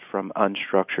shift from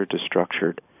unstructured to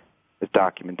structured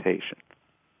documentation.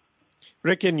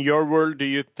 Rick, in your world, do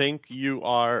you think you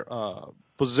are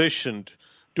positioned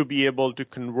to be able to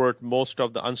convert most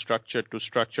of the unstructured to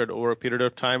structured over a period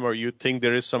of time, or you think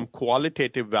there is some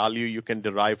qualitative value you can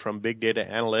derive from big data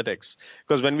analytics?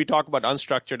 Because when we talk about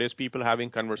unstructured, it's people having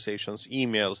conversations,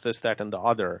 emails, this, that, and the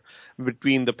other,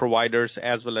 between the providers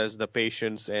as well as the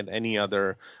patients and any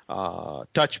other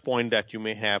touch point that you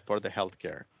may have for the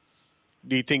healthcare.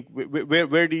 Do you think,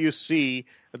 where do you see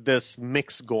this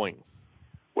mix going?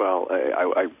 Well,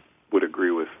 I would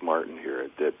agree with Martin here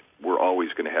that we're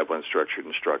always going to have unstructured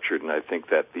and structured, and I think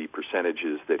that the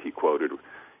percentages that he quoted,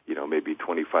 maybe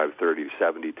 25, 30,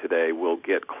 70 today, will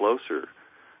get closer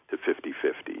to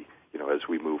 50-50, as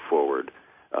we move forward.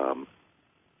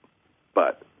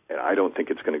 But I don't think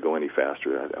it's going to go any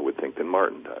faster, I would think, than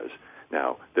Martin does.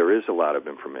 Now, there is a lot of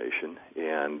information,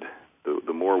 and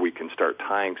the more we can start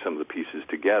tying some of the pieces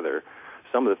together,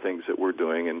 some of the things that we're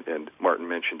doing, and Martin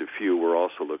mentioned a few, we're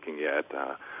also looking at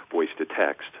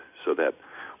voice-to-text, so that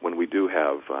when we do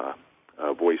have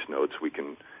voice notes, we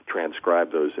can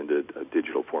transcribe those into a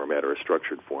digital format or a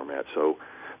structured format. So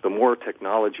the more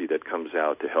technology that comes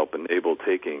out to help enable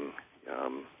taking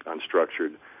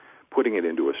unstructured, putting it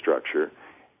into a structure,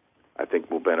 I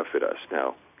think will benefit us.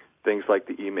 Now, things like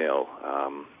the email,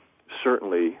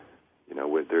 certainly,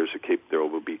 there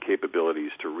will be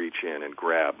capabilities to reach in and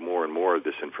grab more and more of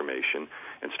this information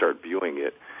and start viewing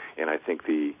it. And I think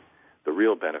the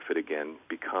real benefit, again,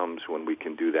 becomes when we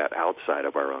can do that outside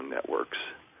of our own networks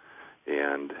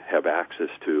and have access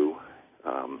to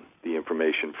the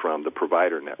information from the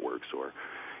provider networks, or,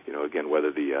 again,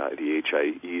 whether the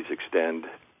HIEs extend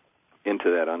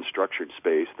into that unstructured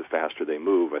space. The faster they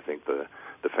move, I think the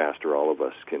faster all of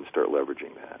us can start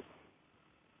leveraging that.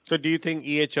 So do you think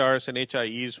EHRs and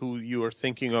HIEs who you are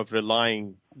thinking of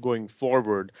relying going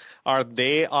forward,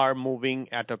 are moving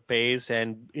at a pace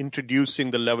and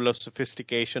introducing the level of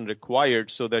sophistication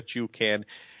required so that you can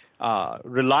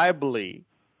reliably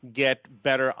get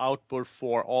better output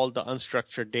for all the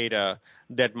unstructured data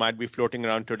that might be floating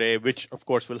around today, which, of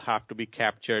course, will have to be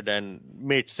captured and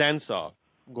made sense of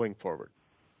going forward?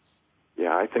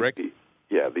 Yeah, I think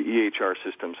the EHR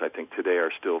systems, I think, today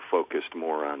are still focused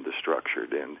more on the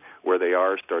structured, and where they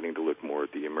are starting to look more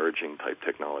at the emerging type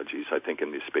technologies, I think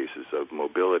in the spaces of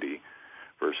mobility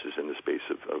versus in the space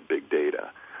of big data,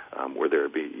 where they're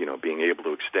being able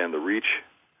to extend the reach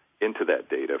into that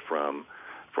data from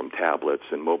tablets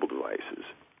and mobile devices.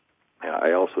 And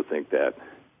I also think that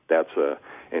that's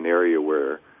an area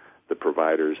where the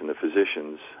providers and the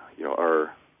physicians,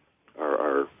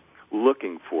 are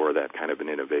looking for that kind of an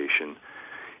innovation.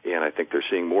 And I think they're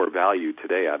seeing more value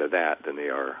today out of that than they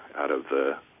are out of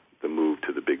the move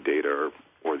to the big data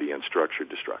or the unstructured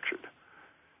to structured.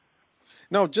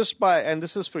 Now, and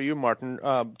this is for you, Martin,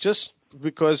 just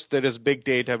because there is big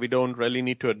data, we don't really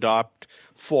need to adopt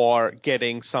for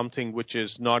getting something which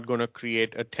is not going to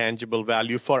create a tangible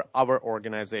value for our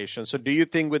organization. So do you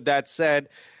think, with that said,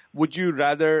 would you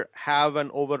rather have an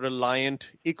over-reliant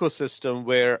ecosystem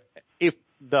where if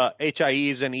the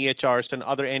HIEs and EHRs and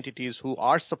other entities who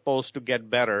are supposed to get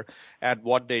better at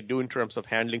what they do in terms of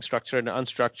handling structured and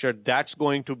unstructured, that's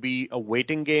going to be a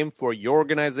waiting game for your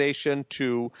organization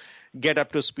to get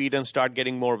up to speed and start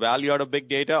getting more value out of big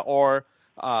data? Or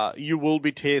you will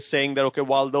be saying that, okay,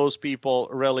 while those people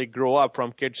really grow up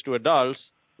from kids to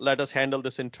adults, let us handle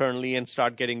this internally and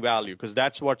start getting value, because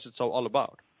that's what it's all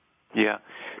about. Yeah.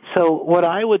 So what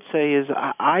I would say is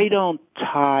I don't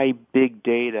tie big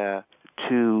data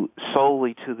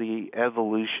solely to the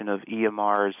evolution of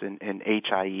EMRs and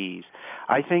HIEs.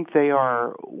 I think they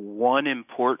are one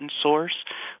important source,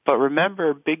 but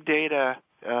remember, big data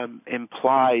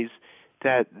implies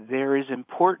that there is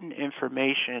important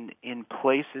information in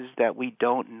places that we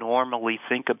don't normally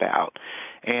think about.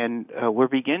 And we're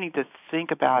beginning to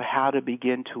think about how to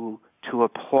begin to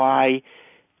apply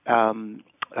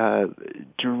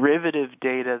derivative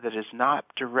data that is not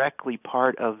directly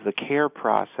part of the care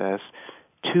process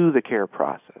to the care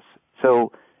process.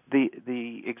 So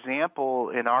the example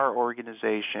in our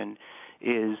organization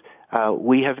is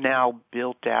we have now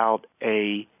built out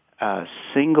a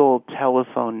single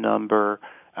telephone number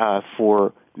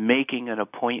for making an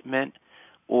appointment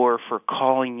or for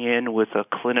calling in with a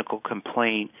clinical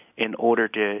complaint in order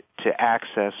to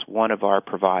access one of our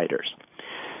providers.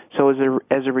 So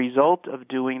as a result of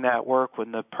doing that work,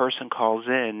 when the person calls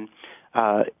in,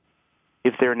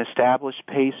 if they're an established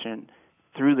patient,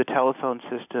 through the telephone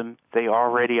system, they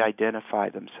already identify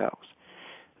themselves.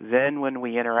 Then when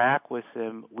we interact with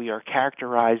them, we are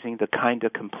characterizing the kind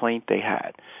of complaint they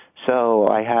had. So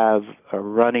I have a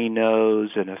runny nose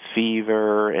and a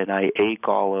fever and I ache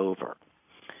all over.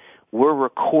 We're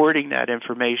recording that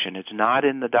information. It's not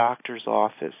in the doctor's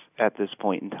office at this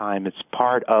point in time. It's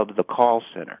part of the call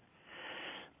center.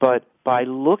 But by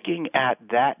looking at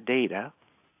that data,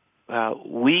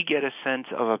 we get a sense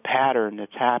of a pattern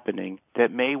that's happening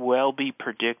that may well be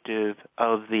predictive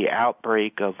of the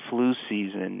outbreak of flu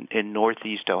season in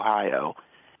Northeast Ohio,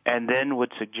 and then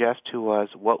would suggest to us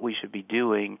what we should be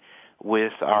doing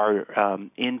with our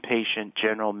inpatient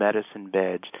general medicine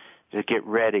beds to get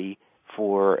ready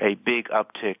for a big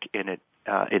uptick in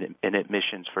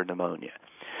admissions for pneumonia.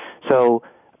 So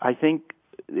I think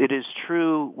it is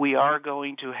true we are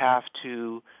going to have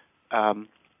to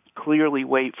clearly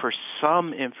wait for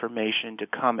some information to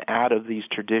come out of these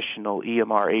traditional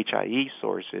EMR HIE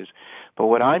sources. But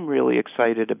what I'm really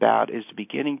excited about is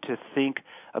beginning to think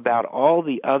about all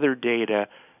the other data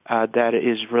that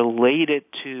is related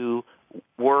to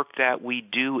work that we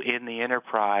do in the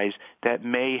enterprise that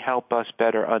may help us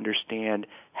better understand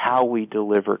how we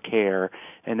deliver care.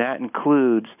 And that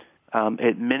includes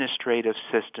administrative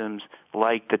systems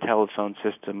like the telephone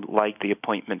system, like the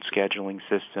appointment scheduling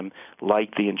system,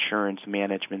 like the insurance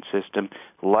management system,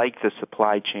 like the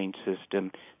supply chain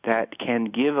system that can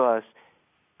give us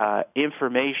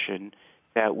information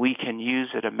that we can use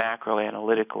at a macro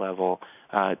analytic level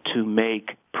to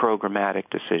make programmatic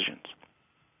decisions.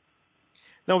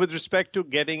 Now, with respect to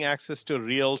getting access to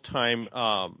real-time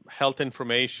health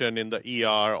information in the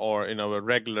ER or in our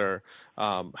regular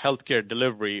healthcare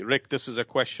delivery, Rick, this is a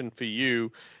question for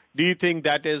you. Do you think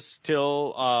that is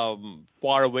still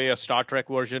far away, a Star Trek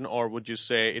version, or would you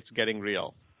say it's getting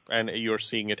real and you're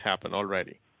seeing it happen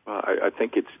already? I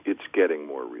think it's getting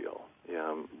more real.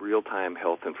 Real-time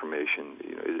health information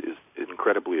is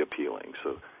incredibly appealing.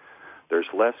 So there's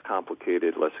less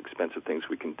complicated, less expensive things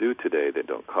we can do today that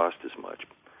don't cost as much.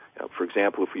 For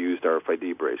example, if we used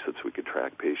RFID bracelets, we could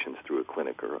track patients through a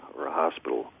clinic or a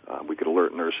hospital. We could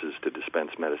alert nurses to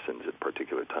dispense medicines at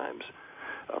particular times.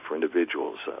 For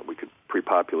individuals, we could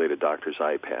pre-populate a doctor's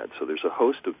iPad. So there's a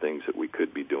host of things that we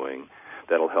could be doing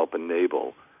that'll help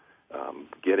enable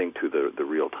getting to the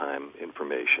real-time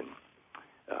information.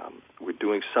 We're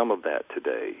doing some of that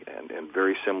today, and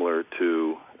very similar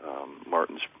to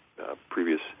Martin's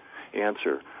previous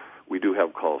answer, we do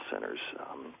have call centers,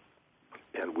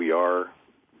 and we are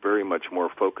very much more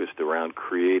focused around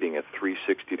creating a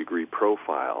 360-degree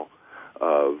profile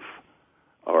of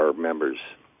our members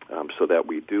so that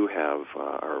we do have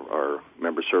our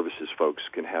member services folks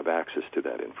can have access to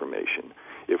that information.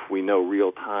 If we know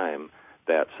real time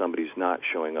that somebody's not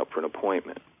showing up for an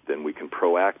appointment, then we can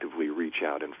proactively reach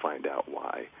out and find out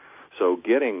why. So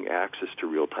getting access to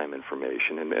real-time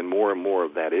information, and more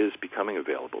of that is becoming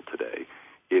available today,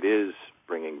 it is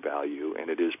bringing value, and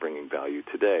it is bringing value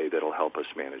today that'll help us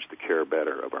manage the care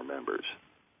better of our members.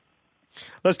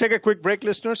 Let's take a quick break,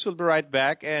 listeners. We'll be right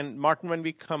back. And Martin, when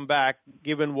we come back,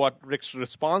 given what Rick's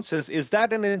response is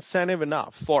that an incentive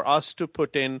enough for us to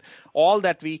put in all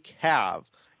that we have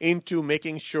into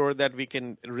making sure that we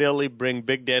can really bring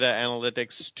big data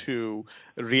analytics to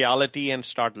reality and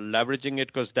start leveraging it,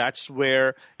 because that's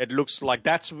where it looks like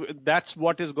that's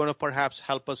what is going to perhaps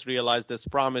help us realize this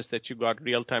promise that you got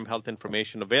real-time health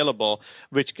information available,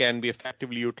 which can be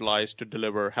effectively utilized to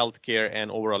deliver healthcare and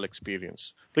overall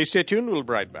experience. Please stay tuned. We'll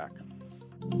be right back.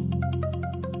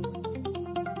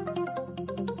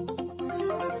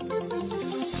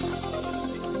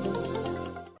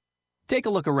 Take a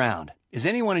look around. Is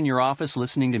anyone in your office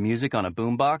listening to music on a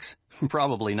boombox?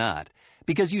 Probably not.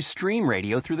 Because you stream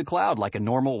radio through the cloud like a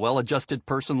normal, well-adjusted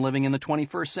person living in the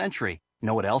 21st century.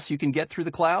 Know what else you can get through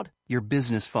the cloud? Your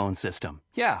business phone system.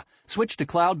 Yeah, switch to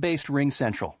cloud-based Ring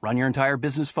Central. Run your entire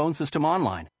business phone system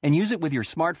online. And use it with your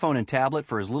smartphone and tablet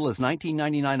for as little as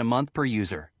 $19.99 a month per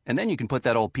user. And then you can put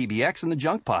that old PBX in the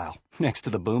junk pile, next to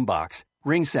the boombox.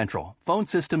 Ring Central. Phone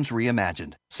systems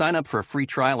reimagined. Sign up for a free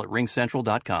trial at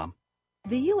ringcentral.com.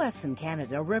 The U.S. and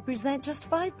Canada represent just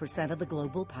 5% of the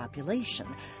global population,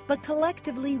 but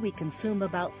collectively we consume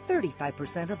about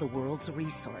 35% of the world's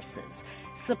resources.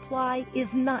 Supply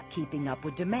is not keeping up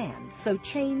with demand, so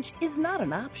change is not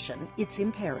an option, it's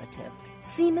imperative.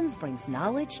 Siemens brings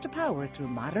knowledge to power through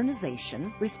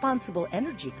modernization, responsible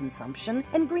energy consumption,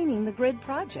 and greening the grid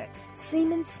projects.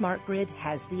 Siemens Smart Grid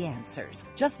has the answers.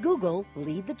 Just Google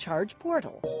Lead the Charge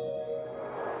portal.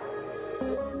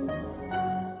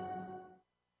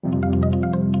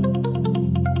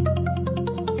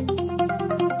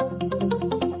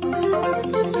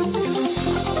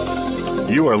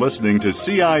 You are listening to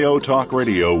CIO Talk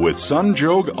Radio with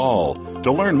Sanjog Aul.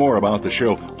 To learn more about the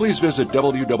show, please visit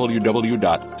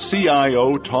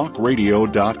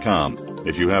www.ciotalkradio.com.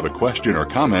 If you have a question or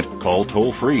comment, call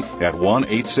toll-free at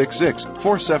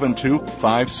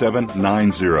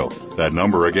 1-866-472-5790. That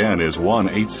number again is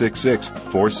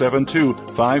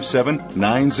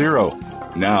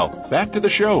 1-866-472-5790. Now, back to the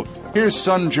show. Here's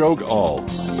Sanjog Aul.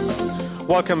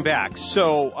 Welcome back.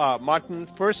 So, Martin,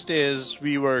 first is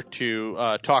we were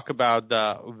to talk about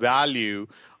the value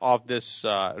of this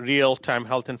real-time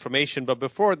health information. But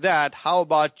before that, how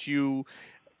about you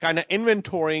kind of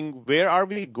inventorying where are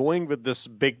we going with this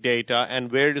big data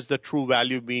and where is the true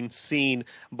value being seen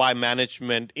by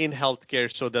management in healthcare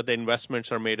so that the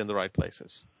investments are made in the right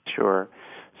places? Sure.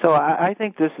 So I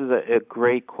think this is a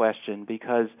great question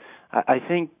because I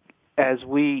think as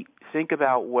we think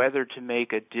about whether to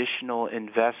make additional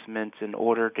investments in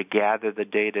order to gather the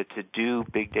data to do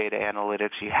big data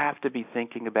analytics, you have to be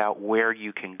thinking about where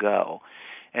you can go.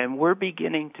 And we're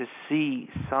beginning to see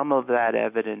some of that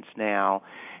evidence now,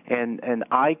 and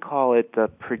I call it the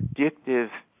predictive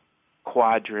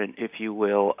quadrant, if you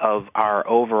will, of our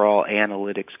overall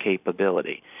analytics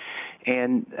capability.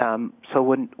 And so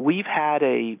when we've had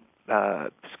a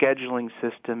scheduling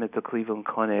system at the Cleveland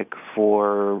Clinic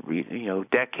for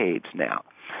decades now.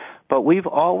 But we've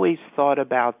always thought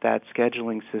about that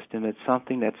scheduling system as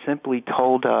something that simply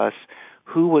told us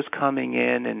who was coming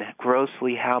in and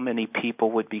grossly how many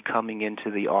people would be coming into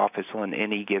the office on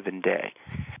any given day.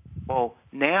 Well,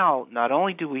 now not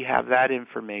only do we have that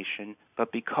information,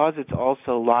 but because it's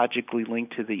also logically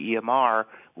linked to the EMR,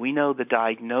 we know the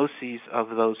diagnoses of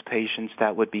those patients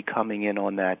that would be coming in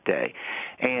on that day.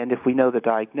 And if we know the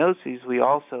diagnoses, we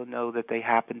also know that they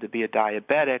happen to be a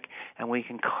diabetic, and we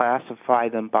can classify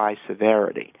them by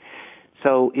severity.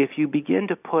 So if you begin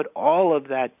to put all of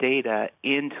that data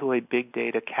into a big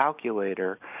data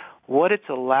calculator, what it's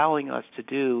allowing us to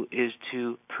do is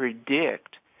to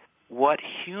predict what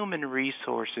human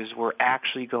resources we're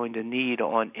actually going to need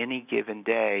on any given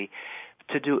day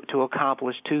to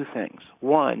accomplish two things.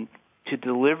 One, to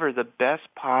deliver the best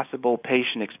possible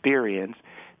patient experience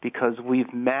because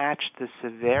we've matched the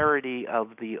severity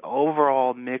of the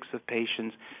overall mix of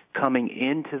patients coming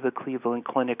into the Cleveland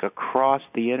Clinic across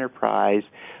the enterprise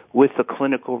with the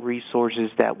clinical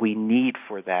resources that we need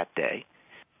for that day.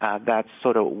 That's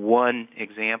sort of one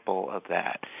example of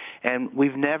that. And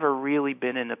we've never really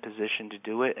been in a position to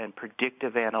do it, and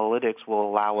predictive analytics will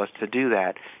allow us to do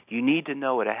that. You need to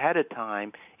know it ahead of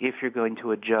time if you're going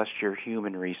to adjust your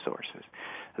human resources.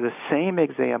 The same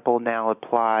example now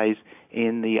applies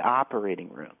in the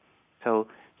operating room. So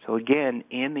again,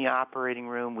 in the operating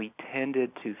room, we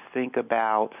tended to think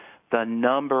about the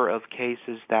number of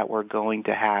cases that were going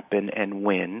to happen and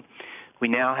when. We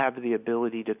now have the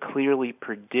ability to clearly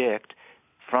predict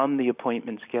from the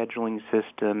appointment scheduling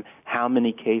system how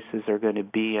many cases are going to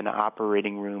be in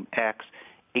operating room X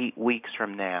 8 weeks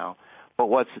from now. But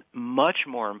what's much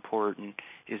more important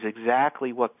is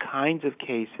exactly what kinds of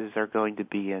cases are going to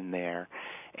be in there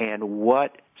and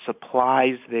what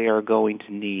supplies they are going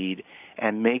to need,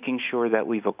 and making sure that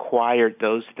we've acquired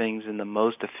those things in the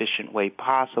most efficient way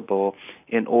possible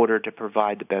in order to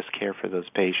provide the best care for those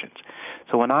patients.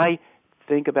 So when I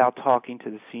think about talking to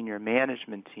the senior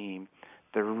management team,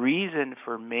 the reason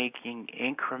for making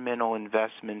incremental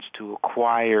investments to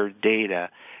acquire data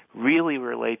really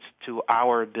relates to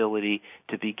our ability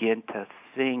to begin to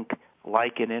think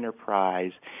like an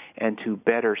enterprise and to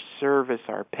better service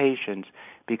our patients,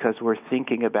 because we're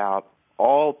thinking about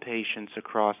all patients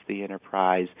across the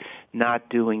enterprise, not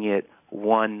doing it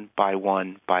one by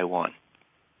one by one.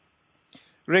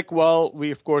 Rick, well,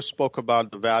 we of course spoke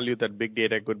about the value that big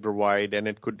data could provide, and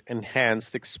it could enhance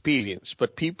the experience,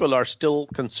 but people are still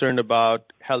concerned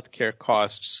about healthcare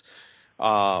costs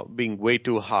being way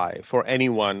too high for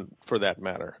anyone for that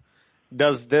matter.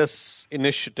 Does this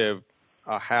initiative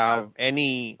have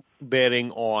any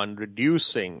bearing on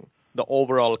reducing the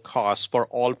overall cost for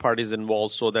all parties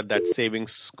involved so that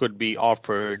savings could be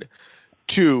offered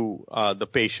to the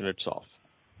patient itself?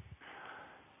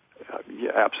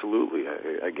 Yeah, absolutely.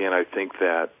 Again, I think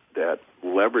that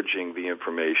leveraging the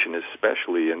information,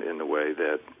 especially in the way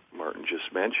that Martin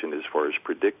just mentioned as far as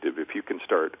predictive, if you can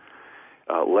start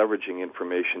leveraging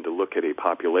information to look at a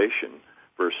population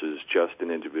versus just an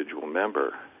individual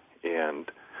member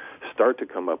and start to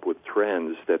come up with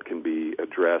trends that can be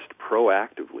addressed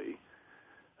proactively,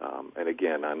 and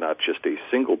again, not just a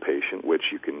single patient,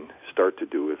 which you can start to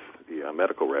do with the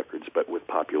medical records, but with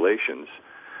populations,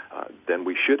 then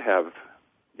we should have,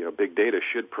 big data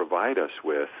should provide us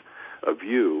with a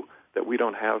view that we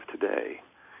don't have today.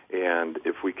 And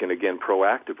if we can, again,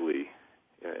 proactively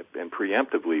and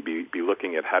preemptively be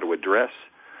looking at how to address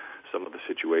some of the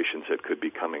situations that could be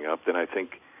coming up, then I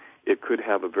think it could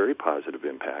have a very positive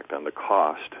impact on the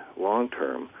cost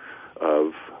long-term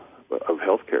of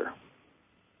healthcare.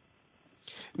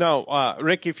 Now,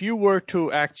 Rick, if you were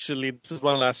to actually, this is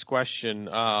one last question,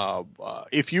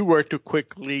 if you were to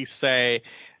quickly say,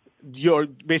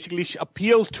 basically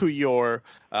appeal to your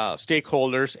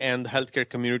stakeholders and the healthcare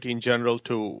community in general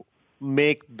to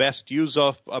make best use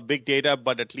of big data,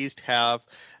 but at least have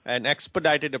an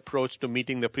expedited approach to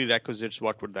meeting the prerequisites,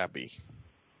 what would that be?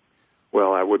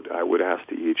 Well, I would ask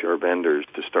the EHR vendors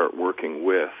to start working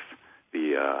with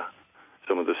the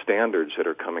some of the standards that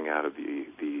are coming out of the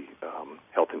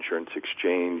health insurance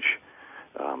exchange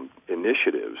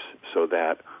initiatives, so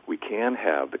that we can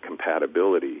have the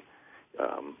compatibility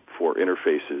for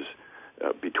interfaces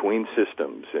between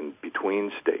systems and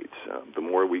between states. The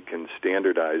more we can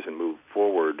standardize and move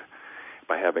forward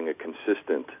by having a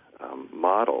consistent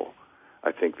model,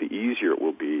 I think the easier it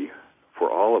will be for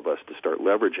all of us to start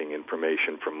leveraging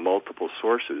information from multiple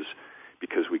sources,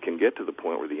 because we can get to the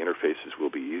point where the interfaces will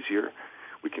be easier.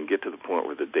 We can get to the point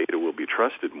where the data will be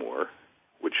trusted more,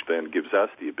 which then gives us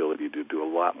the ability to do a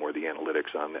lot more of the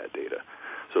analytics on that data.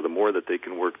 So the more that they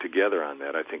can work together on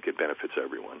that, I think it benefits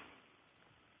everyone.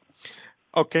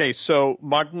 Okay, so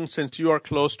Martin, since you are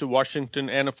close to Washington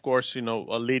and, of course,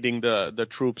 leading the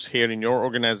troops here in your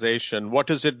organization, what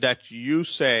is it that you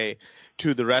say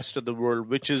to the rest of the world,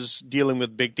 which is dealing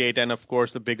with big data and, of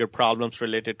course, the bigger problems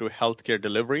related to healthcare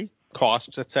delivery,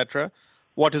 costs, etc.?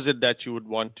 What is it that you would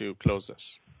want to close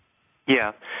this?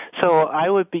 Yeah, so I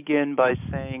would begin by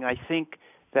saying I think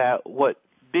that what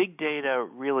big data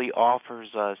really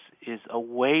offers us is a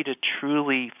way to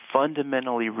truly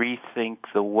fundamentally rethink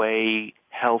the way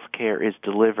healthcare is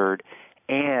delivered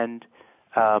and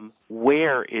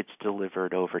where it's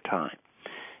delivered over time.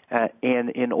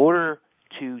 And in order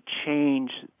to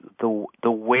change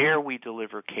the where we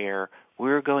deliver care,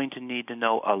 we're going to need to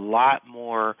know a lot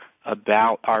more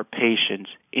about our patients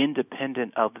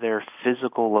independent of their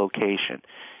physical location.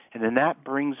 And then that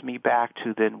brings me back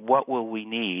to then what will we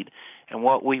need? And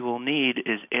what we will need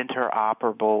is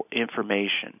interoperable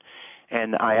information.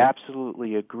 And I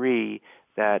absolutely agree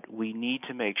that we need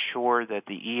to make sure that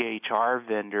the EHR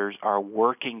vendors are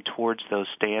working towards those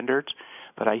standards.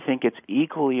 But I think it's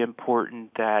equally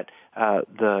important that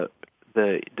the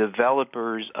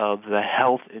developers of the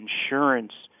health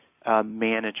insurance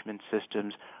management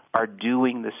systems are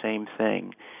doing the same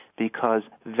thing, because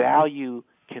value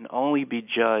can only be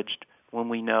judged when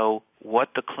we know what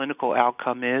the clinical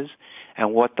outcome is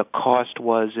and what the cost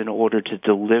was in order to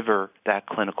deliver that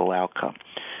clinical outcome.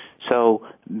 So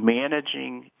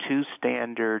managing two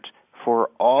standards for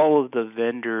all of the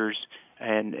vendors,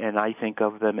 and I think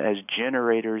of them as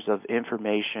generators of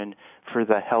information for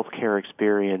the healthcare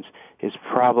experience, is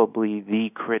probably the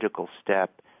critical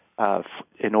step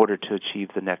in order to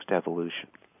achieve the next evolution.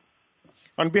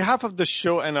 On behalf of the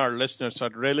show and our listeners,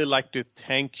 I'd really like to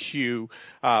thank you,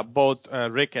 both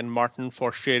Rick and Martin,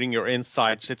 for sharing your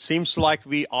insights. It seems like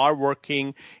we are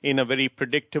working in a very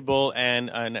predictable and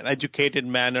an educated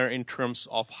manner in terms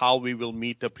of how we will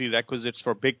meet the prerequisites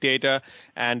for big data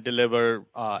and deliver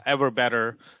ever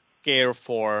better care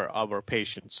for our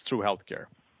patients through healthcare.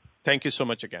 Thank you so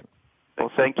much again. Well,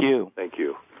 thank you. Thank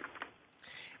you.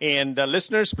 And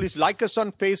listeners, please like us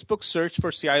on Facebook, search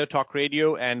for CIO Talk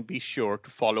Radio, and be sure to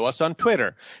follow us on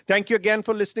Twitter. Thank you again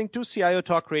for listening to CIO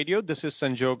Talk Radio. This is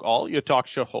Sanjog Aul, your talk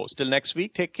show host. Till next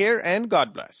week, take care and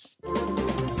God bless.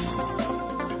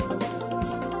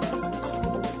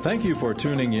 Thank you for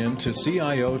tuning in to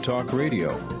CIO Talk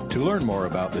Radio. To learn more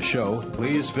about the show,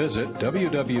 please visit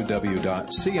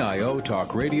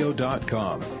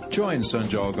www.ciotalkradio.com. Join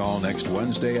Sanjog Aul next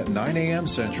Wednesday at 9 a.m.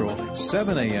 Central,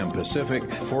 7 a.m.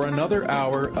 Pacific for another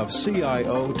hour of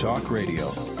CIO Talk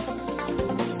Radio.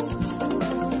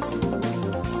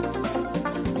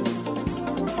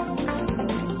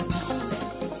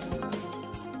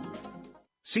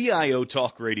 CIO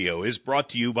Talk Radio is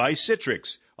brought to you by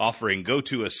Citrix, offering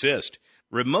GoToAssist,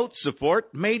 remote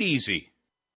support made easy.